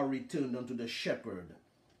are now returned unto the shepherd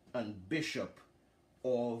and bishop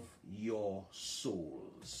of your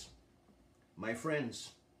souls. My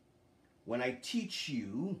friends, when I teach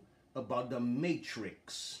you about the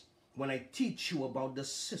matrix, when I teach you about the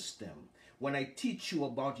system, when I teach you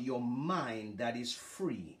about your mind that is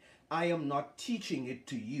free, I am not teaching it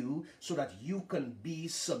to you so that you can be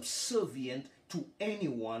subservient to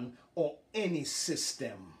anyone or any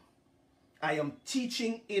system. I am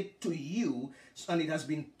teaching it to you, and it has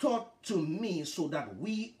been taught to me so that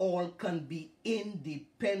we all can be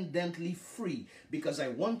independently free. Because I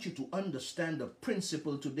want you to understand the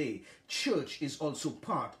principle today. Church is also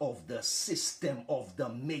part of the system of the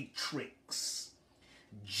matrix.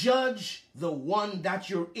 Judge the one that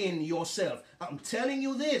you're in yourself. I'm telling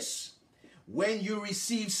you this. When you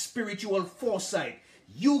receive spiritual foresight,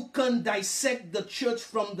 you can dissect the church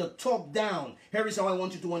from the top down. Here is how I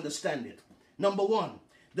want you to understand it. Number one,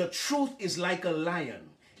 the truth is like a lion.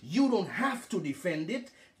 You don't have to defend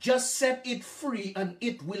it. Just set it free and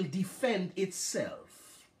it will defend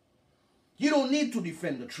itself. You don't need to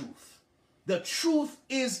defend the truth. The truth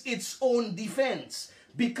is its own defense,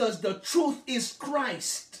 because the truth is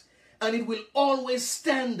Christ, and it will always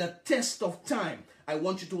stand the test of time. I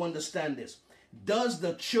want you to understand this. Does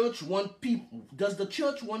the church want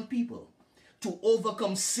people to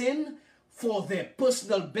overcome sin for their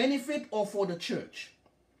personal benefit or for the church?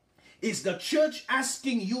 Is the church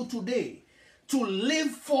asking you today to live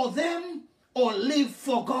for them or live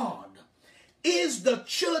for God? Is the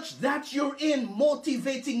church that you're in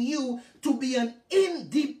motivating you to be an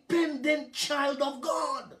independent child of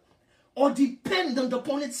God or dependent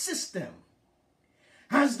upon its system?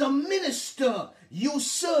 Has the minister you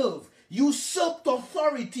serve usurped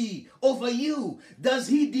authority over you? Does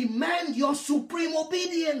he demand your supreme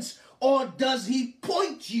obedience, or does he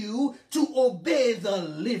point you to obey the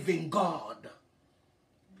living God?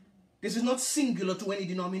 This is not singular to any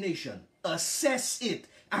denomination. Assess it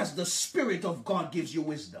as the Spirit of God gives you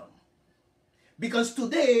wisdom. Because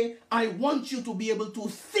today, I want you to be able to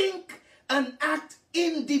think and act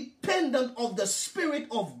independent of the Spirit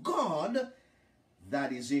of God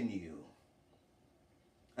that is in you.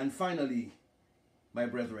 And finally, my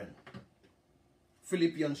brethren,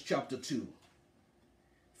 Philippians chapter 2.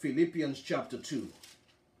 Philippians chapter 2.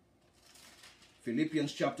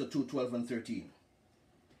 Philippians chapter 2, 12 and 13.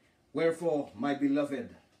 Wherefore, my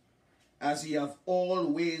beloved, as ye have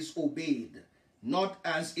always obeyed, not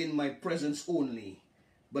as in my presence only,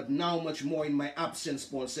 but now much more in my absence,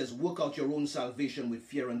 Paul says, work out your own salvation with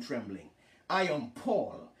fear and trembling. I am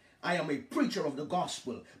Paul. I am a preacher of the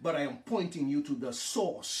gospel, but I am pointing you to the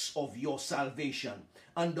source of your salvation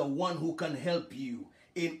and the one who can help you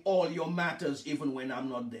in all your matters, even when I'm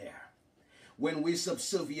not there. When we're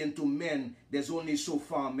subservient to men, there's only so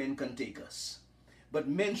far men can take us. But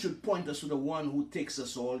men should point us to the one who takes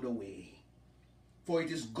us all the way. For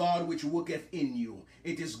it is God which worketh in you.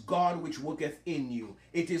 It is God which worketh in you.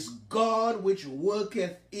 It is God which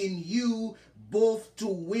worketh in you both to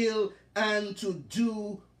will and to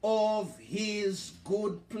do of his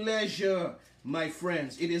good pleasure. My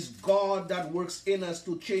friends, it is God that works in us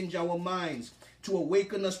to change our minds, to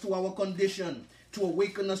awaken us to our condition, to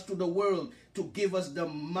awaken us to the world, to give us the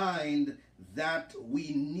mind that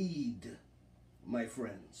we need, my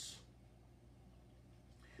friends.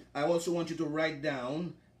 I also want you to write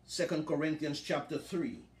down 2 Corinthians chapter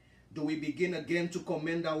 3. Do we begin again to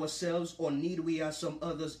commend ourselves, or need we, as some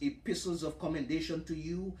others, epistles of commendation to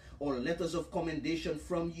you, or letters of commendation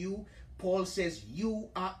from you? Paul says, you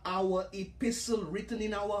are our epistle written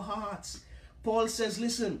in our hearts. Paul says,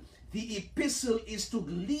 listen, The epistle is to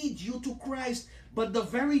lead you to Christ, but the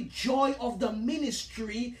very joy of the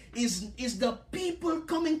ministry is the people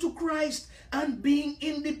coming to Christ and being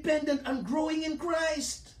independent and growing in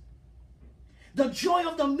Christ. The joy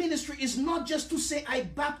of the ministry is not just to say, I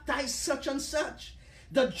baptize such and such.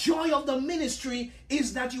 The joy of the ministry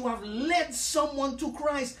is that you have led someone to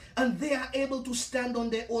Christ and they are able to stand on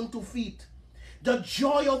their own two feet. The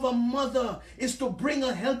joy of a mother is to bring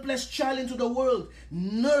a helpless child into the world,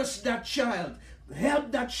 nurse that child,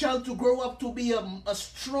 help that child to grow up to be a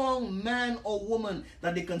strong man or woman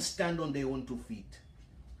that they can stand on their own two feet.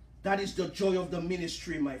 That is the joy of the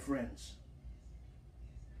ministry, my friends.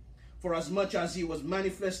 For as much as he was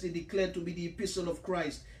manifestly declared to be the epistle of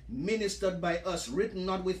Christ, ministered by us, written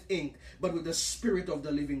not with ink, but with the Spirit of the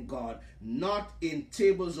living God, not in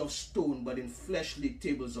tables of stone, but in fleshly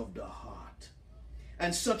tables of the heart.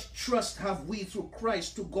 And such trust have we through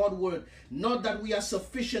Christ to God's word, not that we are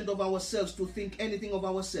sufficient of ourselves to think anything of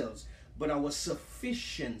ourselves, but our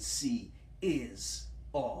sufficiency is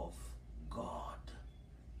of God.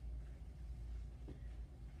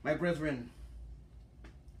 My brethren,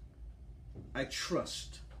 I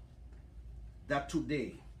trust that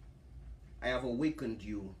today I have awakened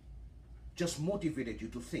you, just motivated you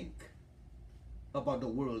to think about the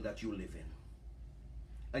world that you live in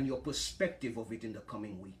and your perspective of it in the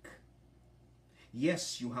coming week.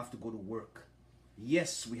 Yes, you have to go to work.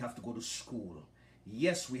 Yes, we have to go to school.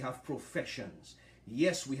 Yes, we have professions.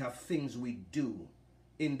 Yes, we have things we do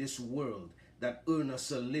in this world that earn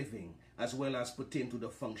us a living as well as pertain to the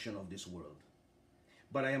function of this world.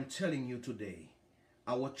 But I am telling you today,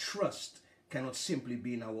 our trust cannot simply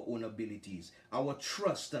be in our own abilities. Our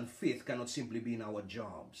trust and faith cannot simply be in our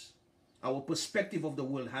jobs. Our perspective of the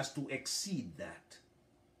world has to exceed that.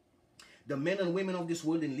 The men and women of this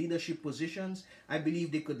world in leadership positions, I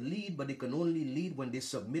believe they could lead, but they can only lead when they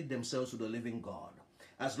submit themselves to the living God.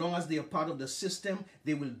 As long as they are part of the system,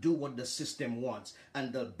 they will do what the system wants.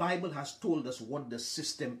 And the Bible has told us what the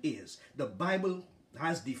system is. The Bible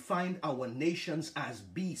has defined our nations as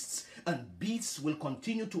beasts, and beasts will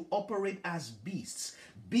continue to operate as beasts.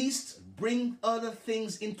 Beasts bring other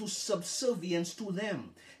things into subservience to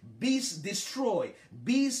them. Beasts destroy.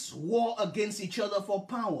 Beasts war against each other for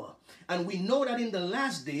power. And we know that in the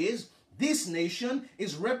last days, this nation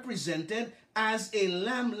is represented as a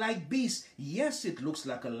lamb-like beast. Yes, it looks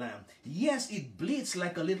like a lamb. Yes, it bleats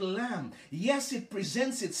like a little lamb. Yes, it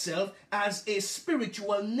presents itself as a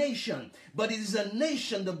spiritual nation. But it is a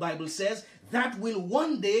nation, the Bible says, that will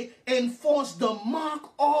one day enforce the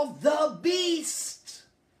mark of the beast.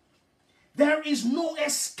 There is no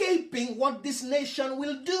escaping what this nation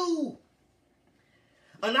will do.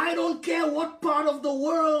 And I don't care what part of the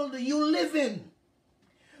world you live in.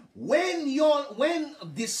 When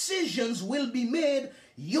decisions will be made,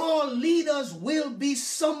 your leaders will be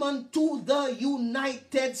summoned to the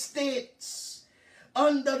United States,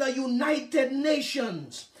 under the United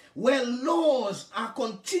Nations, where laws are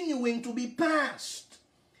continuing to be passed,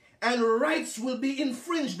 and rights will be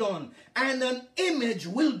infringed on, and an image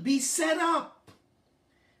will be set up.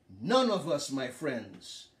 None of us, my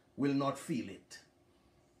friends, will not feel it.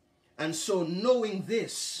 And so, knowing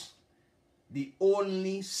this, the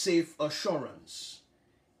only safe assurance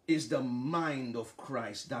is the mind of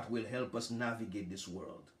Christ that will help us navigate this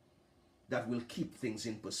world, that will keep things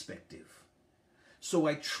in perspective. So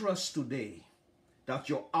I trust today that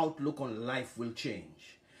your outlook on life will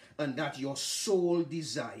change, and that your sole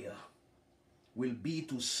desire will be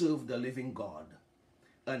to serve the living God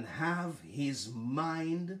and have his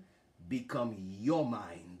mind become your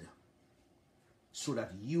mind, so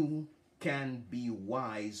that you can be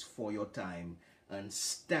wise for your time and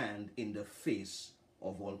stand in the face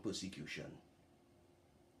of all persecution.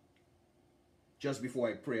 Just before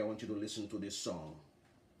I pray, I want you to listen to this song.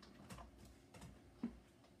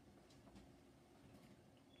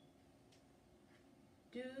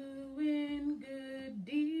 Doing good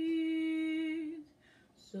deeds,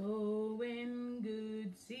 sowing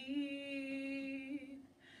good seed,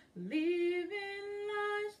 living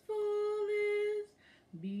life's fullest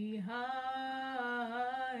behind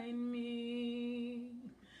me,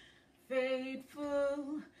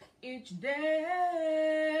 faithful each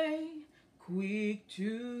day, quick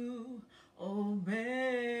to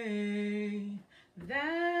obey.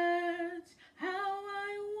 That's how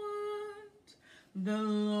I want the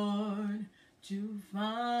Lord to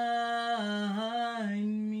find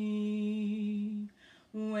me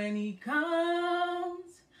when he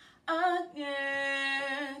comes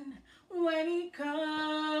again, when he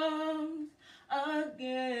comes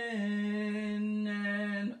again.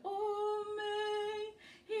 And oh, may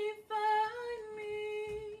he find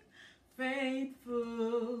me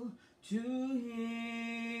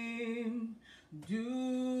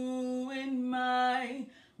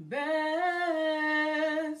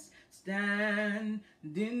best stand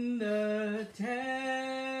in the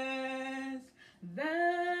test.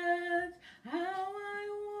 That's how I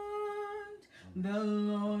want the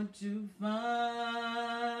Lord to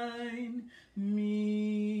find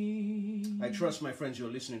me. I trust, my friends, you're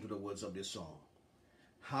listening to the words of this song.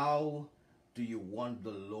 How do you want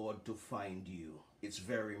the Lord to find you? It's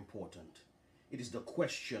very important. It is the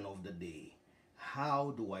question of the day.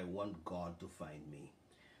 How do I want God to find me?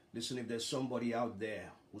 Listen, if there's somebody out there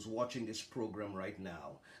who's watching this program right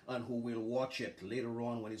now and who will watch it later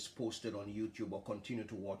on when it's posted on YouTube or continue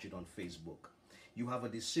to watch it on Facebook, you have a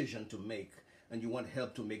decision to make and you want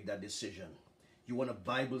help to make that decision. You want a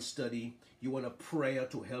Bible study, you want a prayer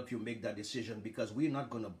to help you make that decision, because we're not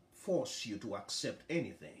going to force you to accept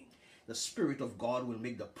anything. The Spirit of God will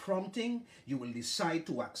make the prompting. You will decide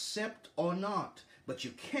to accept or not. But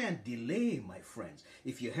you can't delay, my friends.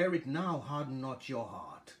 If you hear it now, harden not your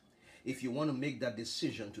heart. If you want to make that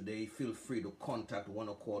decision today, feel free to contact One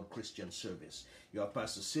Accord Christian Service. You have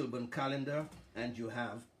Pastor Silban Calendar and you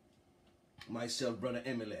have myself, Brother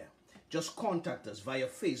Emile. Just contact us via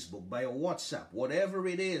Facebook, via WhatsApp, whatever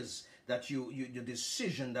it is that the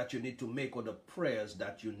decision that you need to make or the prayers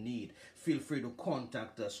that you need. Feel free to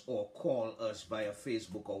contact us or call us via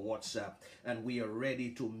Facebook or WhatsApp, and we are ready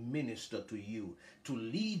to minister to you, to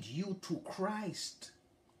lead you to Christ,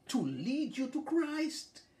 to lead you to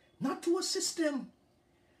Christ, not to a system,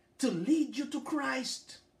 to lead you to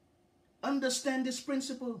Christ. Understand this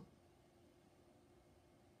principle.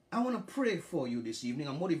 I want to pray for you this evening.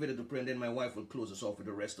 I'm motivated to pray, and then my wife will close us off with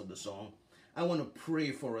the rest of the song. I want to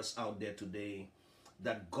pray for us out there today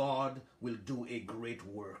that God will do a great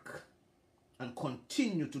work and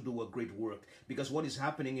continue to do a great work, because what is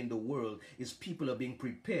happening in the world is people are being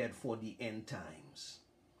prepared for the end times.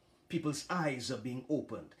 People's eyes are being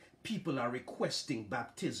opened. People are requesting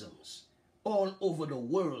baptisms. All over the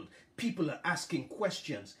world, people are asking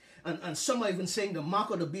questions. And some are even saying the mark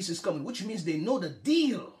of the beast is coming, which means they know the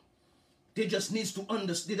deal. They just need to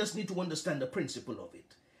understand the principle of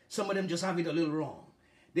it. Some of them just have it a little wrong.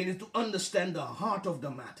 They need to understand the heart of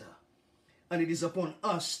the matter. And it is upon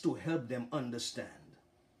us to help them understand.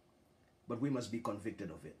 But we must be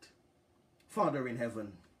convicted of it. Father in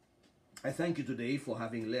heaven, I thank you today for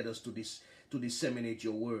having led us to disseminate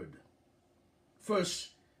your word. First,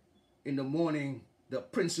 in the morning, the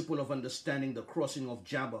principle of understanding the crossing of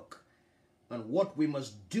Jabbok and what we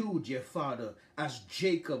must do, dear Father, as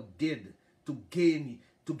Jacob did to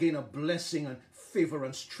gain a blessing and favor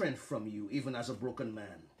and strength from you, even as a broken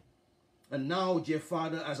man. And now, dear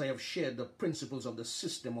Father, as I have shared the principles of the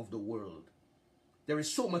system of the world, there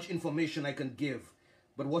is so much information I can give,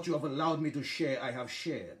 but what you have allowed me to share, I have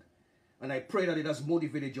shared. And I pray that it has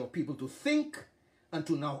motivated your people to think and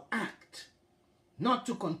to now act, not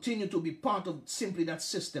to continue to be part of simply that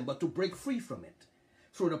system, but to break free from it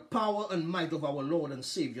through the power and might of our Lord and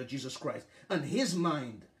Savior, Jesus Christ, and his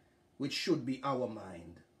mind, which should be our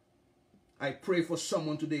mind. I pray for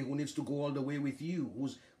someone today who needs to go all the way with you,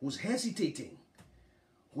 who's hesitating,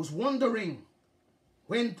 who's wondering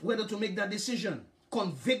whether to make that decision.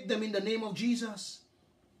 Convict them in the name of Jesus.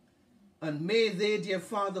 And may they, dear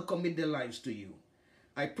Father, commit their lives to you.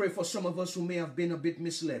 I pray for some of us who may have been a bit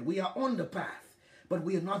misled. We are on the path, but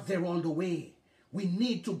we are not there all the way. We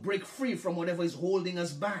need to break free from whatever is holding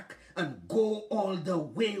us back and go all the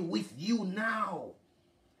way with you now.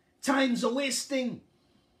 Time's a wasting.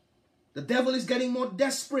 The devil is getting more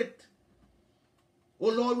desperate. Oh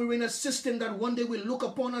Lord, we're in a system that one day will look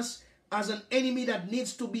upon us as an enemy that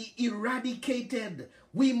needs to be eradicated.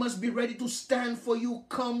 We must be ready to stand for you,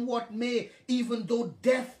 come what may, even though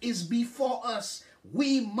death is before us.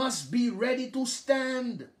 We must be ready to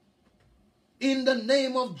stand. In the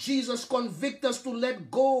name of Jesus, convict us to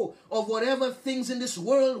let go of whatever things in this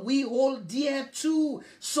world we hold dear to,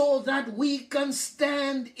 so that we can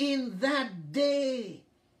stand in that day.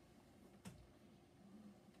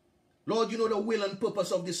 Lord, you know the will and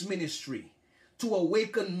purpose of this ministry, to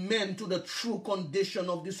awaken men to the true condition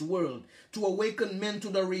of this world, to awaken men to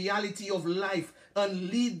the reality of life and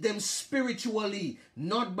lead them spiritually,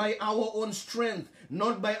 not by our own strength,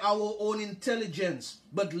 not by our own intelligence,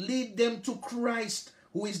 but lead them to Christ,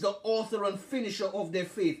 who is the author and finisher of their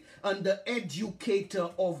faith and the educator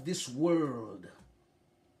of this world.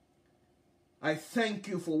 I thank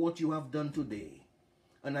you for what you have done today.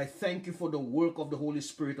 And I thank you for the work of the Holy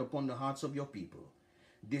Spirit upon the hearts of your people.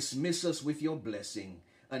 Dismiss us with your blessing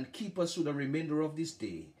and keep us through the remainder of this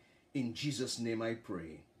day. In Jesus' name I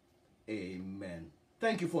pray. Amen.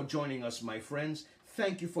 Thank you for joining us, my friends.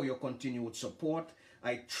 Thank you for your continued support.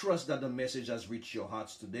 I trust that the message has reached your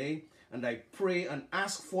hearts today, and I pray and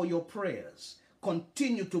ask for your prayers.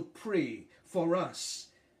 Continue to pray for us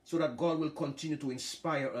so that God will continue to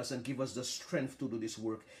inspire us and give us the strength to do this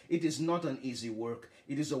work. It is not an easy work.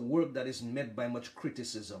 It is a work that is met by much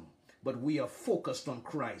criticism, but we are focused on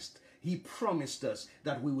Christ. He promised us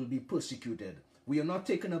that we will be persecuted. We are not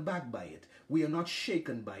taken aback by it. We are not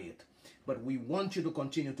shaken by it. But we want you to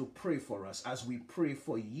continue to pray for us as we pray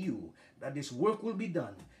for you, that this work will be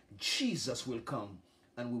done. Jesus will come,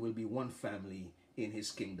 and we will be one family in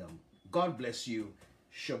his kingdom. God bless you.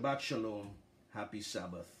 Shabbat Shalom. Happy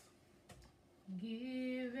Sabbath.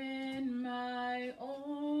 Giving my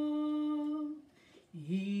all,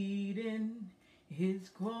 heeding his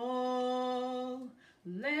call,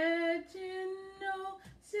 letting no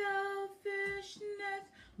selfishness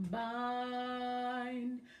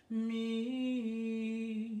bind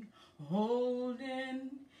me,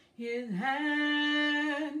 holding his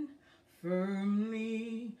hand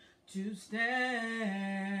firmly to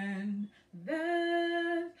stand.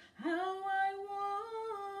 That's how I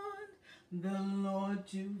want the Lord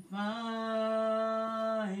to find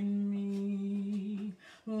me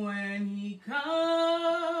when he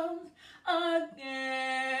comes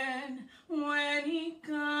again, when he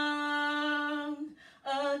comes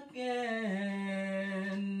again.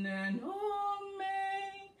 And oh,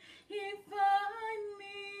 may he find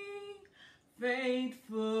me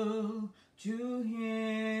faithful to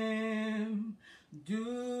him,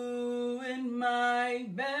 doing my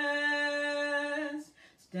best,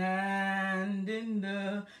 standing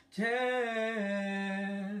the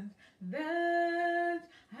test. That's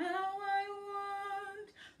how I want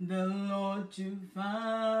the Lord to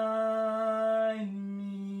find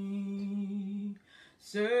me,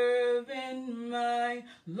 serving my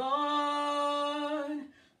Lord,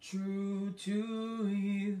 true to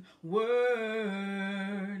his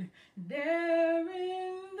word,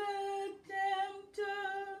 daring the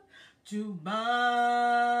tempter to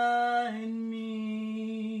bind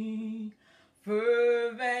me,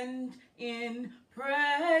 fervent in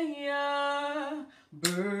prayer,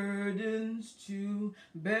 burdens to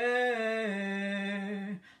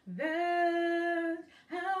bear. That's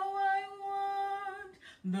how I want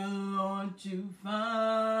the Lord to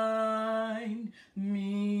find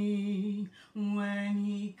me when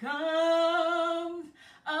he comes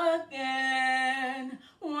again,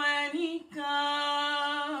 when he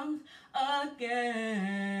comes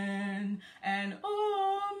again. And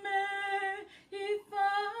oh, may he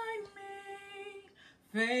find me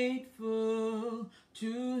faithful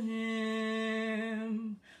to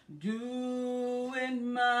him,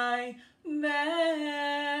 doing my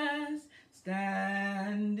best,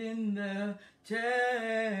 standing the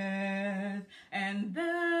test. And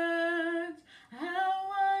that's how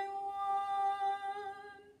I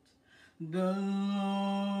want the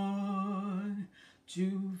Lord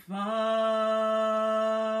to find